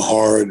worked on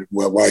hard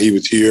while he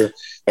was here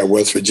at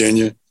West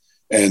Virginia.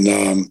 And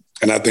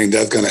I think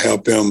that's going to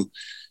help him,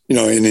 you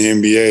know, in the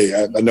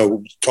NBA. I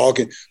know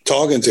talking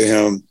to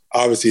him,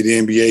 obviously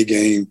the NBA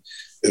game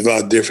is a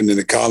lot different than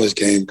the college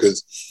game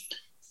because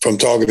from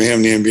talking to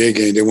him in the NBA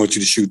game, they want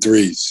you to shoot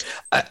threes.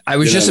 I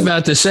was just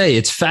about to say,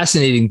 it's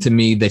fascinating to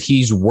me that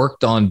he's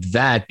worked on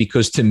that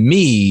because to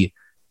me,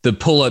 the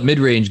pull-up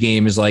mid-range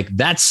game is like,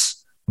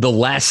 that's the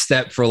last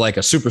step for like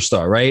a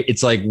superstar, right?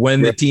 It's like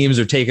when the teams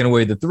are taking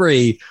away the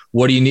three,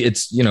 what do you need?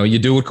 It's, you know, you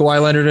do what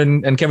Kawhi Leonard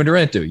and Kevin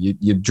Durant do.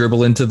 You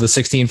dribble into the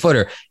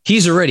 16-footer.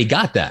 He's already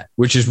got that,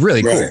 which is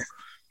really cool.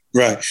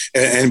 Right.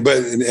 And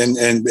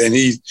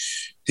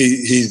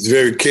he's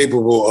very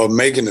capable of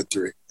making a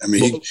three. I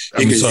mean,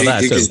 he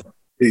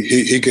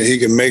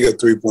can make a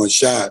 3-point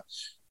shot,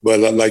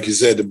 but like you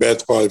said, the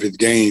best part of his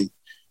game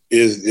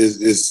is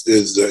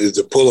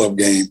the pull-up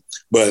game.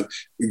 But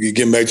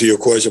getting back to your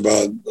question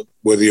about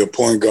whether you're a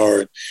point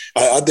guard,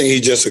 I think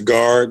he's just a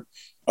guard.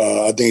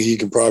 I think he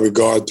can probably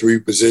guard three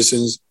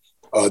positions,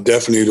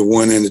 definitely the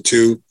 1 and the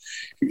 2.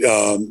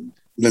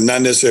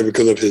 Not necessarily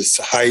because of his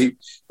height,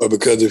 but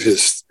because of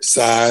his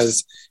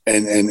size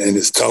and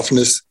his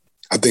toughness.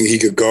 I think he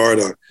could guard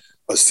a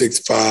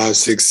 6'5",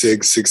 6'6",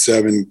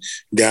 6'7"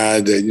 guy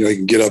that, you know, he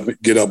can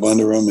get up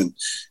under him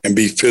and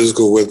be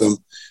physical with him.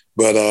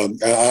 But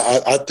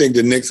I think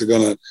the Knicks are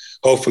going to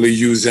hopefully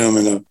use him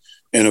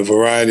in a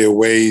variety of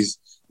ways,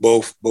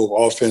 both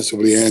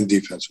offensively and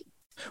defensively.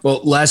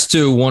 Well, last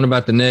two, one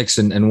about the Knicks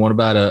and one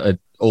about an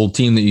old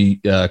team that you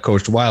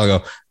coached a while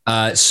ago.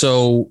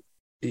 So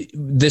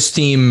this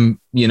team,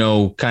 you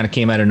know, kind of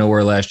came out of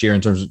nowhere last year in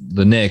terms of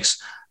the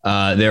Knicks.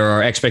 There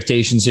are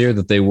expectations here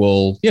that they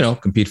will, you know,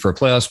 compete for a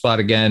playoff spot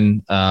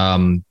again,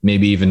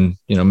 maybe even,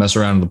 you know, mess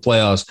around in the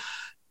playoffs.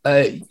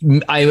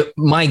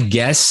 My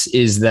guess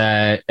is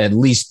that at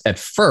least at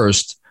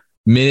first,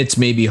 minutes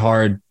may be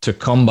hard to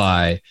come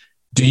by.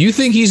 Do you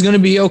think he's going to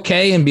be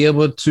okay and be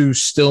able to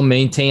still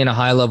maintain a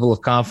high level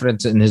of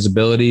confidence in his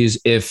abilities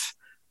if,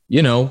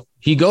 you know,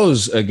 he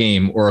goes a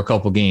game or a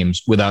couple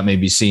games without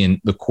maybe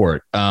seeing the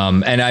court?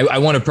 And I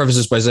want to preface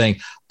this by saying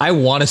I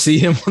want to see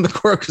him on the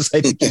court because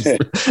I think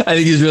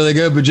he's really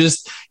good. But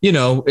just, you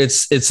know,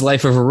 it's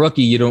life of a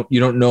rookie. You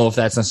don't know if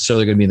that's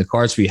necessarily going to be in the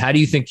cards for you. How do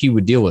you think he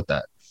would deal with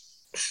that?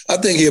 I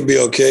think he'll be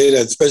okay.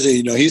 That especially,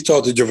 you know, he's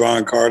talked to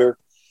Javon Carter,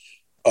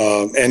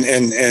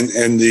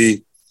 and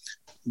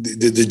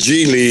the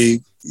G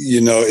League,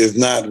 you know, is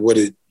not what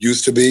it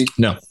used to be.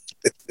 No,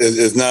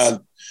 it's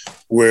not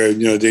where,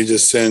 you know, they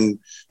just send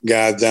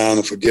guys down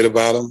and forget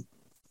about them.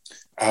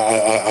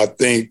 I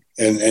think,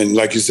 and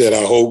like you said,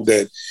 I hope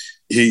that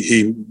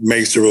he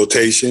makes the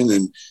rotation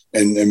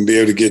and be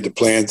able to get the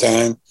playing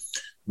time.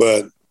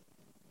 But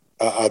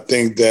I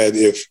think that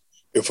if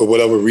for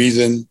whatever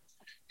reason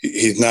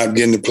he's not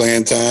getting the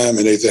playing time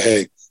and they say,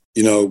 hey,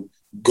 you know,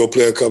 go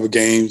play a couple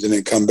games and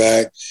then come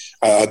back,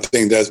 I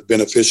think that's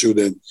beneficial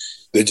than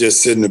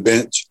just sitting the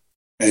bench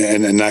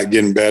and not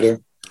getting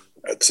better.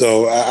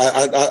 So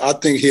I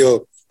think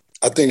he'll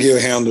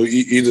handle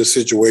either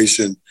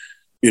situation,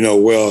 you know,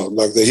 well.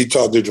 Like he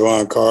talked to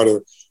Javon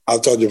Carter. I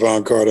talked to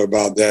Javon Carter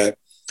about that,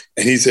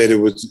 and he said it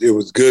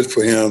was good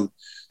for him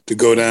to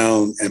go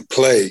down and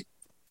play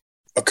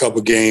a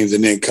couple games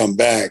and then come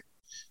back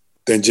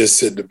than just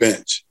sit the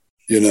bench,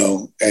 you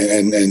know,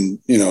 and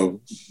you know,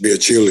 be a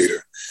cheerleader.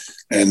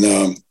 And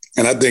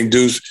I think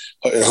Deuce,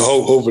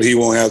 hopefully he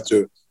won't have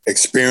to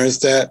experience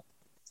that.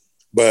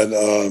 But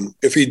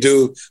if he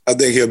do, I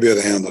think he'll be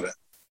able to handle that.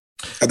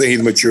 I think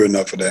he's mature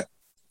enough for that.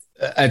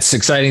 It's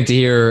exciting to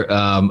hear.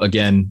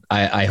 Again,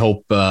 I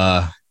hope,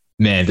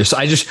 man,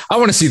 I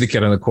want to see the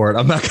kid on the court.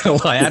 I'm not going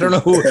to lie. I don't know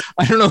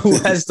who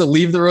has to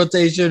leave the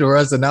rotation or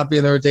has to not be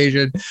in the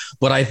rotation.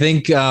 But I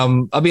think,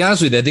 I'll be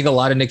honest with you, I think a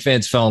lot of Knicks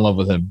fans fell in love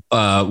with him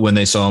when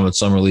they saw him at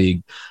Summer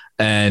League.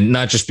 And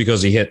not just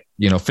because he hit,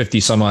 you know, 50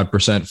 some odd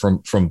 %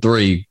 from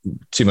three,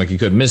 it seemed like he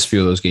couldn't miss a few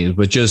of those games,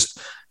 but just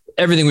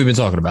everything we've been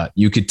talking about.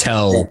 You could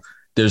tell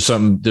there's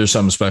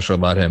something special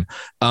about him.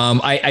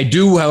 I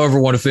do, however,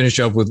 want to finish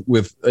up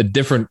with a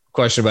different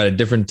question about a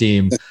different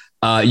team.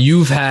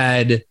 You've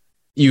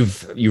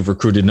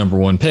recruited number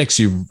one picks.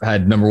 You've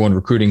had number one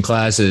recruiting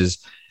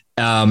classes.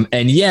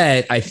 And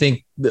yet I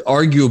think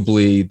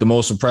arguably the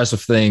most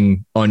impressive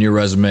thing on your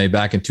resume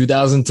back in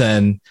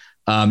 2010,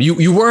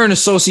 you were an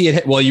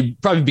associate. Well, you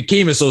probably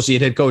became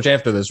associate head coach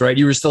after this, right?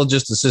 You were still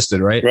just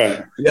assistant, right?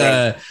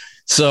 Right.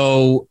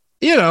 So,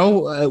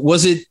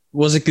 was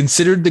it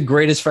considered the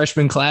greatest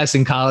freshman class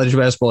in college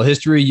basketball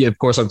history? Of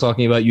course, I'm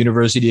talking about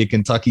University of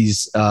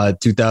Kentucky's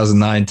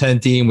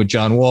 2009-10 team with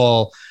John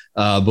Wall,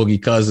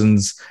 Boogie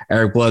Cousins,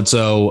 Eric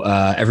Bledsoe.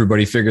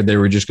 Everybody figured they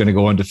were just going to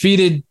go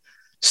undefeated,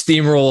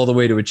 steamroll all the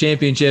way to a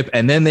championship.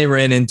 And then they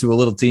ran into a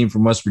little team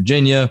from West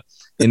Virginia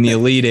in the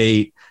Elite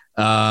Eight.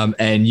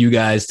 And you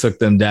guys took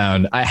them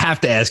down. I have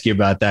to ask you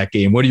about that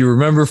game. What do you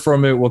remember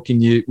from it? What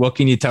can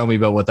you tell me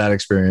about what that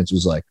experience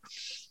was like?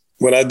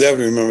 Well, I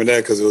definitely remember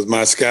that because it was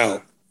my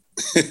scout.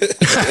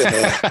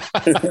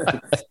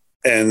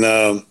 And,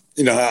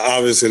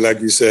 obviously,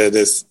 like you said,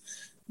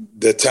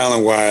 the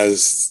talent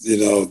wise,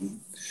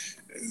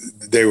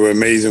 they were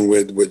amazing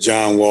with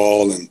John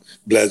Wall and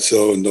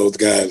Bledsoe and those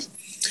guys.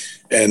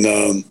 And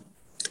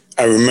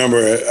I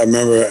remember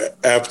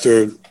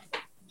after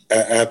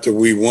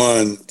we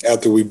won,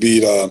 after we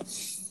beat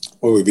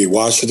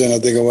Washington, I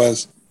think it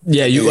was.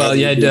 Yeah, you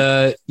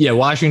had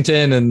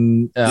Washington,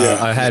 and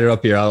I had it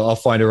up here. I'll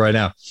find it right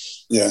now.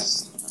 Yeah,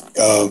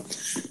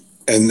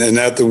 and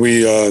after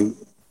we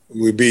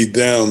beat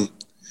them,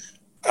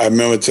 I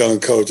remember telling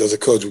Coach, I said,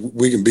 Coach,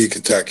 we can beat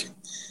Kentucky.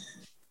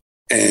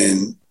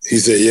 And he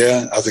said,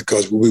 yeah. I said,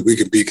 Coach, we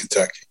can beat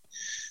Kentucky.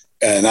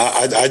 And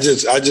I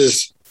just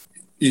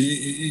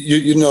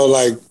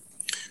like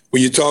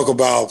when you talk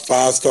about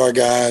 5-star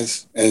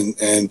guys,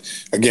 and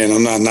again,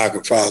 I'm not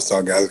knocking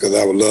 5-star guys because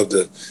I would love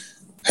to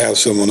have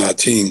some on our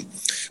team.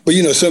 But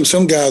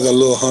some guys are a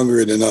little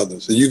hungrier than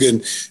others. And you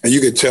can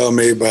tell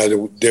maybe by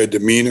their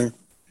demeanor,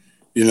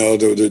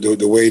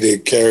 the way they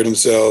carry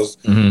themselves,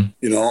 on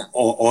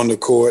the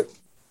court.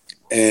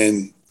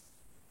 And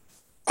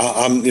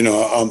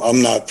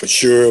I'm not for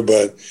sure,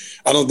 but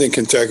I don't think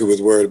Kentucky was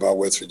worried about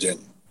West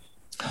Virginia.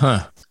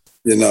 Huh.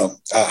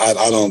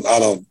 I don't.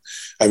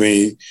 I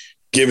mean,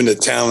 given the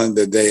talent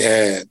that they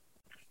had,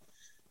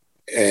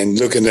 and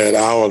looking at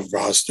our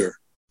roster,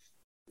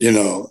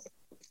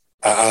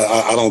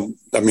 I don't.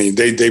 I mean,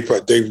 they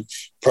probably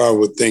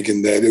were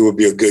thinking that it would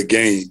be a good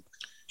game.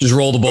 Just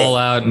roll the ball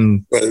out,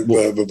 and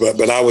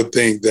but I would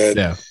think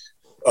that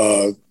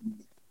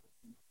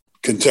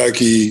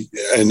Kentucky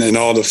and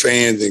all the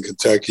fans in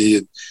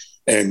Kentucky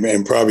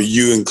and probably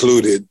you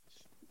included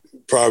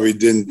probably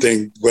didn't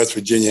think West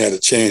Virginia had a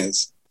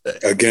chance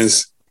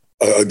against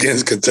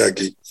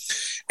Kentucky.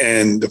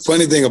 And the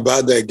funny thing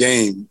about that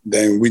game,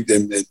 then we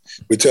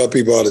tell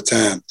people all the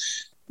time,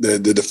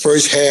 the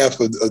first half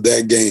of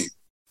that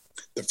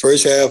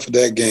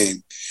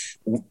game,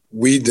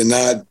 we did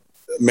not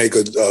make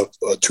a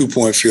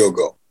 2-point field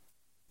goal.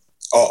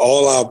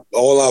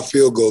 All our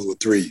field goals were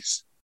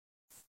threes.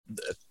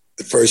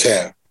 The first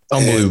half.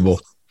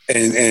 Unbelievable.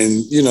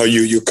 And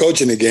you're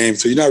coaching the game,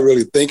 so you're not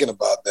really thinking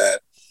about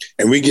that.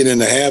 And we get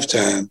into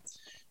halftime,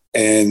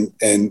 and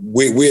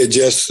we had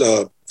just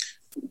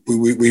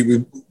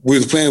we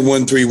was playing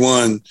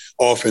 1-3-1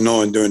 off and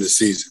on during the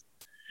season,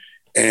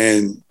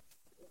 and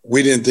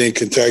we didn't think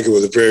Kentucky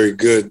was a very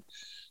good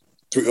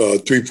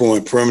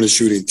 3-point perimeter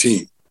shooting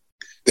team.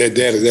 They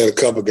had a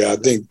couple guys.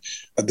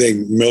 I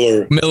think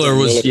Miller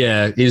was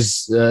he's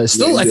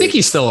still. I think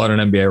he's still on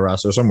an NBA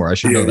roster somewhere. I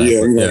should know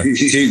that.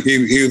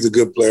 He was a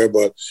good player,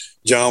 but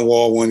John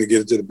Wall wanted to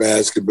get it to the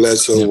basket.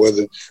 Bledsoe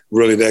wasn't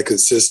really that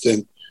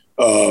consistent.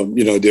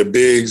 Their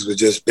bigs were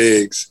just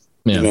bigs.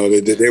 Yeah.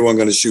 They weren't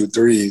going to shoot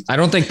threes. I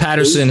don't think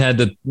Patterson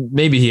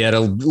maybe he had a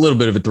little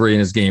bit of a three in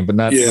his game, but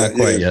not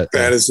quite yet.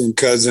 Patterson,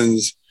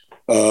 Cousins,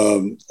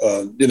 so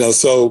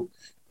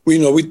we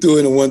threw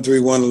in a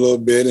 1-3-1 a little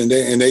bit, and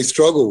they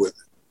struggled with it.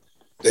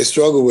 They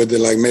struggled with it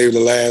like maybe the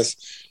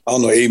last,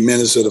 8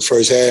 minutes of the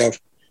first half.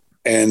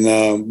 And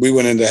we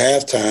went into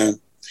halftime,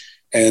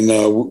 and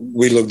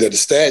we looked at the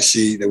stat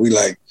sheet, and we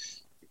like,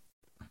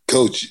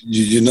 Coach,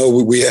 we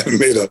haven't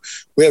made a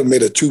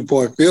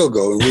 2-point field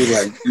goal, and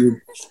we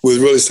was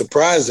really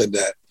surprised at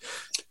that.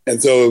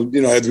 And so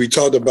as we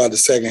talked about the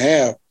second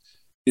half,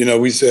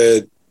 we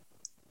said,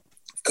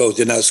 Coach,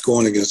 they're not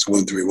scoring against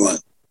 1-3-1.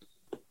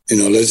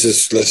 Let's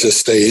just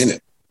stay in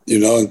it.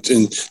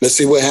 And let's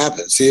see what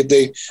happens. See if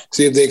they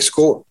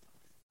score.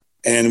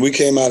 And we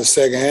came out of the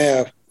second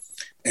half,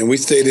 and we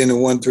stayed in the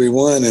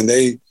 1-3-1, and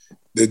they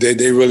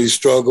really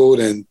struggled,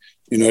 and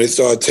they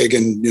started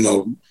taking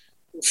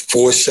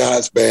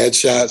bad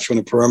shots from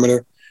the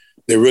perimeter.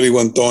 They really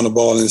wasn't throwing the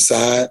ball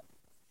inside.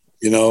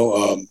 We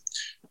had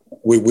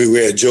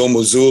Joe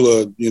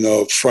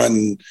Mazzulla,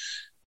 fronting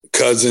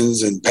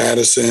Cousins and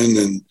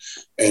Patterson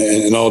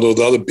and all those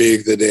other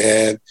bigs that they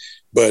had.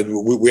 But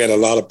we had a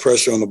lot of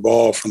pressure on the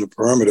ball from the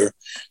perimeter,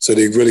 so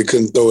they really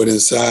couldn't throw it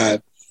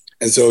inside.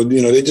 And so,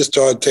 they just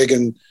started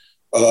taking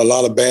a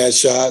lot of bad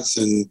shots,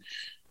 and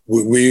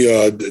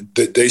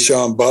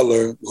Deshaun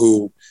Butler,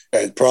 who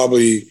had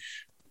probably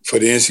for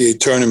the NCAA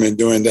tournament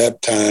during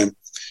that time,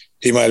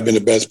 he might have been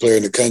the best player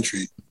in the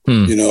country.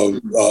 You know,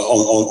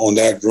 on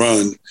that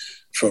run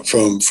from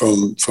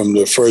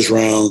the first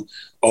round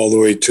all the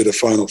way to the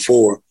Final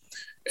Four,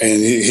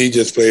 and he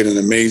just played an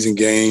amazing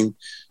game.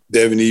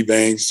 Devin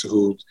Ebanks,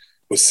 who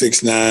was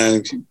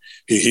 6'9",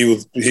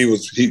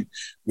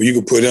 you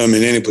could put him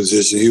in any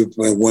position. He was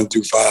playing 1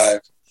 through 5,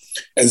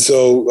 and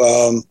so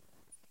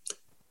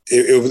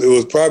it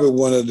was probably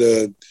one of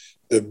the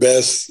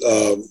best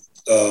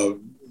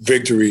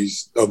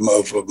victories of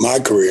my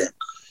career,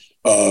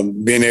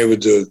 being able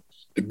to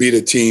beat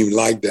a team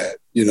like that.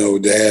 You know,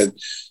 they had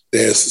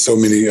so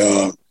many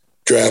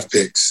draft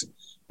picks,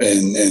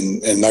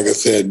 and like I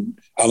said,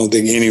 I don't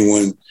think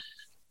anyone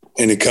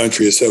in the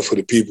country, except for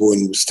the people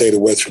in the state of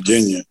West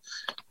Virginia,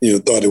 you know,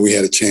 thought that we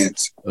had a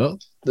chance. Well,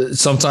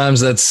 sometimes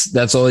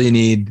that's all you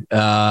need.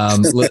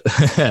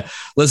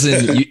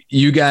 Listen,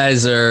 you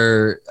guys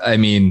are, I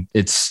mean,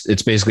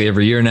 it's basically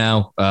every year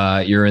now.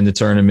 You're in the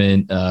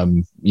tournament.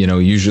 You know,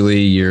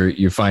 usually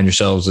you find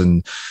yourselves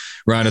in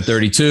round of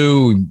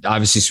 32,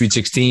 obviously Sweet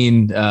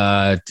 16,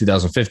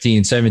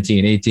 2015,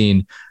 17,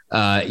 18.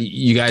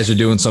 You guys are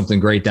doing something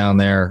great down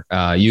there.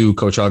 You,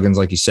 Coach Huggins,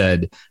 like you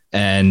said,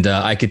 and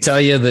I could tell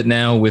you that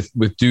now with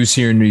Deuce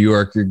here in New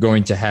York, you're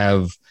going to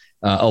have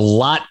a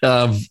lot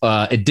of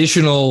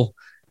additional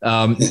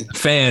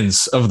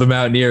fans of the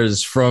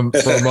Mountaineers from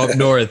up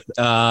north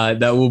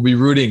that will be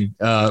rooting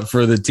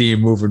for the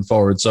team moving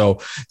forward. So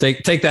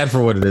take that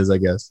for what it is, I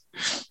guess.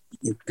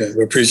 Okay,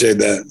 we appreciate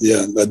that.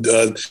 Yeah,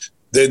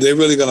 they're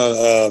really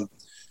gonna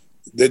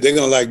they're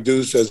gonna like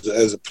Deuce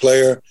as a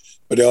player,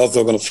 but they're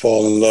also gonna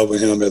fall in love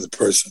with him as a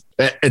person.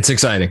 It's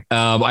exciting.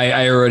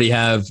 I already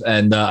have,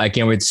 and I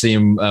can't wait to see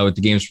him with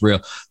the games for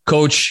real.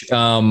 Coach,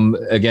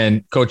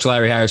 again, Coach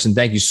Larry Harrison,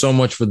 thank you so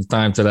much for the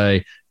time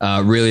today.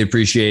 Really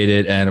appreciate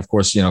it, and of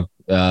course, you know,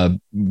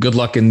 good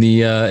luck in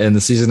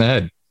the season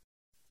ahead.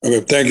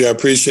 Okay, thank you. I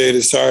appreciate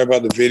it. Sorry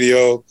about the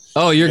video.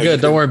 Oh, you're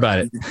good. Don't worry about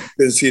it. You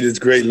couldn't see this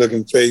great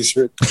looking face,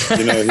 you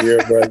know, here,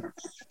 but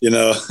you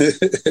know,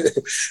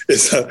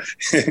 it's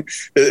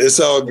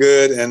all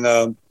good,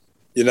 and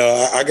you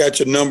know, I got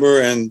your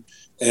number, and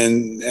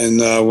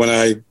when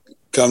I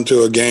come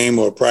to a game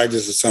or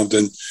practice or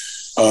something,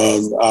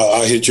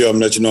 I'll hit you up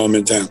and let you know I'm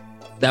in town.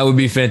 That would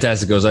be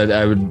fantastic, Coach.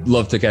 I would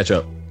love to catch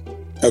up.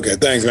 Okay,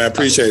 thanks, man. I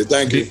appreciate it.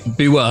 Thank you.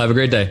 Be well. Have a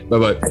great day.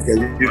 Bye-bye.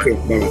 Okay, you too.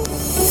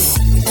 Bye-bye.